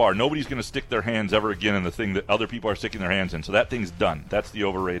nuts on the bar. Nobody's going to stick their hands ever again in the thing that other people are sticking their hands in. So that thing's done. That's the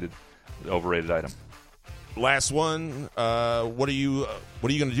overrated item. Last one. What are you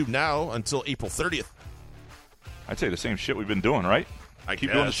going to do now until April 30th? I'd say the same shit we've been doing, right?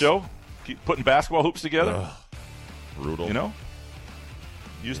 Keep doing the guess. show. Keep putting basketball hoops together. Ugh, brutal.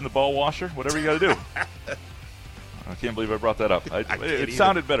 Using the ball washer. Whatever you got to do. I can't believe I brought that up. It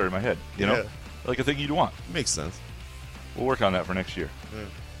sounded better in my head. Like a thing you'd want. Makes sense. We'll work on that for next year. Yeah.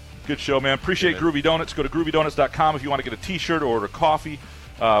 Good show, man. Appreciate Groovy Donuts. Go to groovydonuts.com if you want to get a T-shirt or order coffee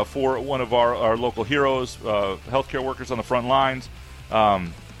for one of our local heroes, healthcare workers on the front lines.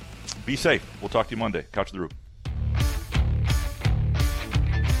 Be safe. We'll talk to you Monday. Couch of the Rube.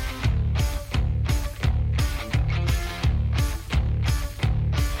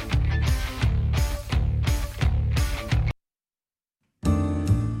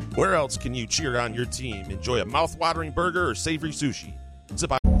 Where else can you cheer on your team? Enjoy a mouth-watering burger or savory sushi?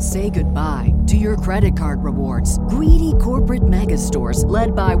 Say goodbye to your credit card rewards. Greedy corporate mega stores,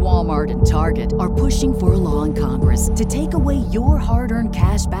 led by Walmart and Target, are pushing for a law in Congress to take away your hard-earned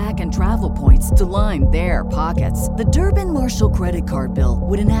cash back and travel points to line their pockets. The Durbin-Marshall credit card bill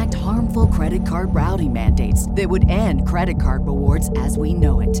would enact harmful credit card routing mandates that would end credit card rewards as we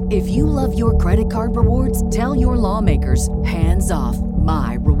know it. If you love your credit card rewards, tell your lawmakers, hands off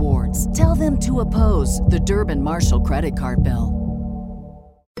my rewards. Tell them to oppose the Durbin-Marshall credit card bill.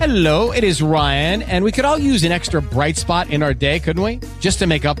 Hello, it is Ryan, and we could all use an extra bright spot in our day, couldn't we? Just to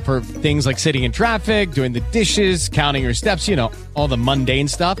make up for things like sitting in traffic, doing the dishes, counting your steps, you know, all the mundane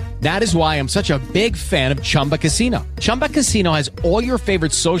stuff. That is why I'm such a big fan of Chumba Casino. Chumba Casino has all your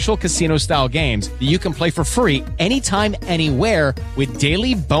favorite social casino-style games that you can play for free anytime, anywhere with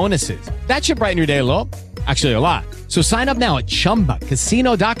daily bonuses. That should brighten your day a little. Actually, a lot. So sign up now at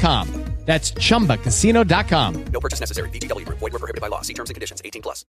ChumbaCasino.com. That's ChumbaCasino.com. No purchase necessary. VGW Group. Void where prohibited by law. See terms and conditions. 18+.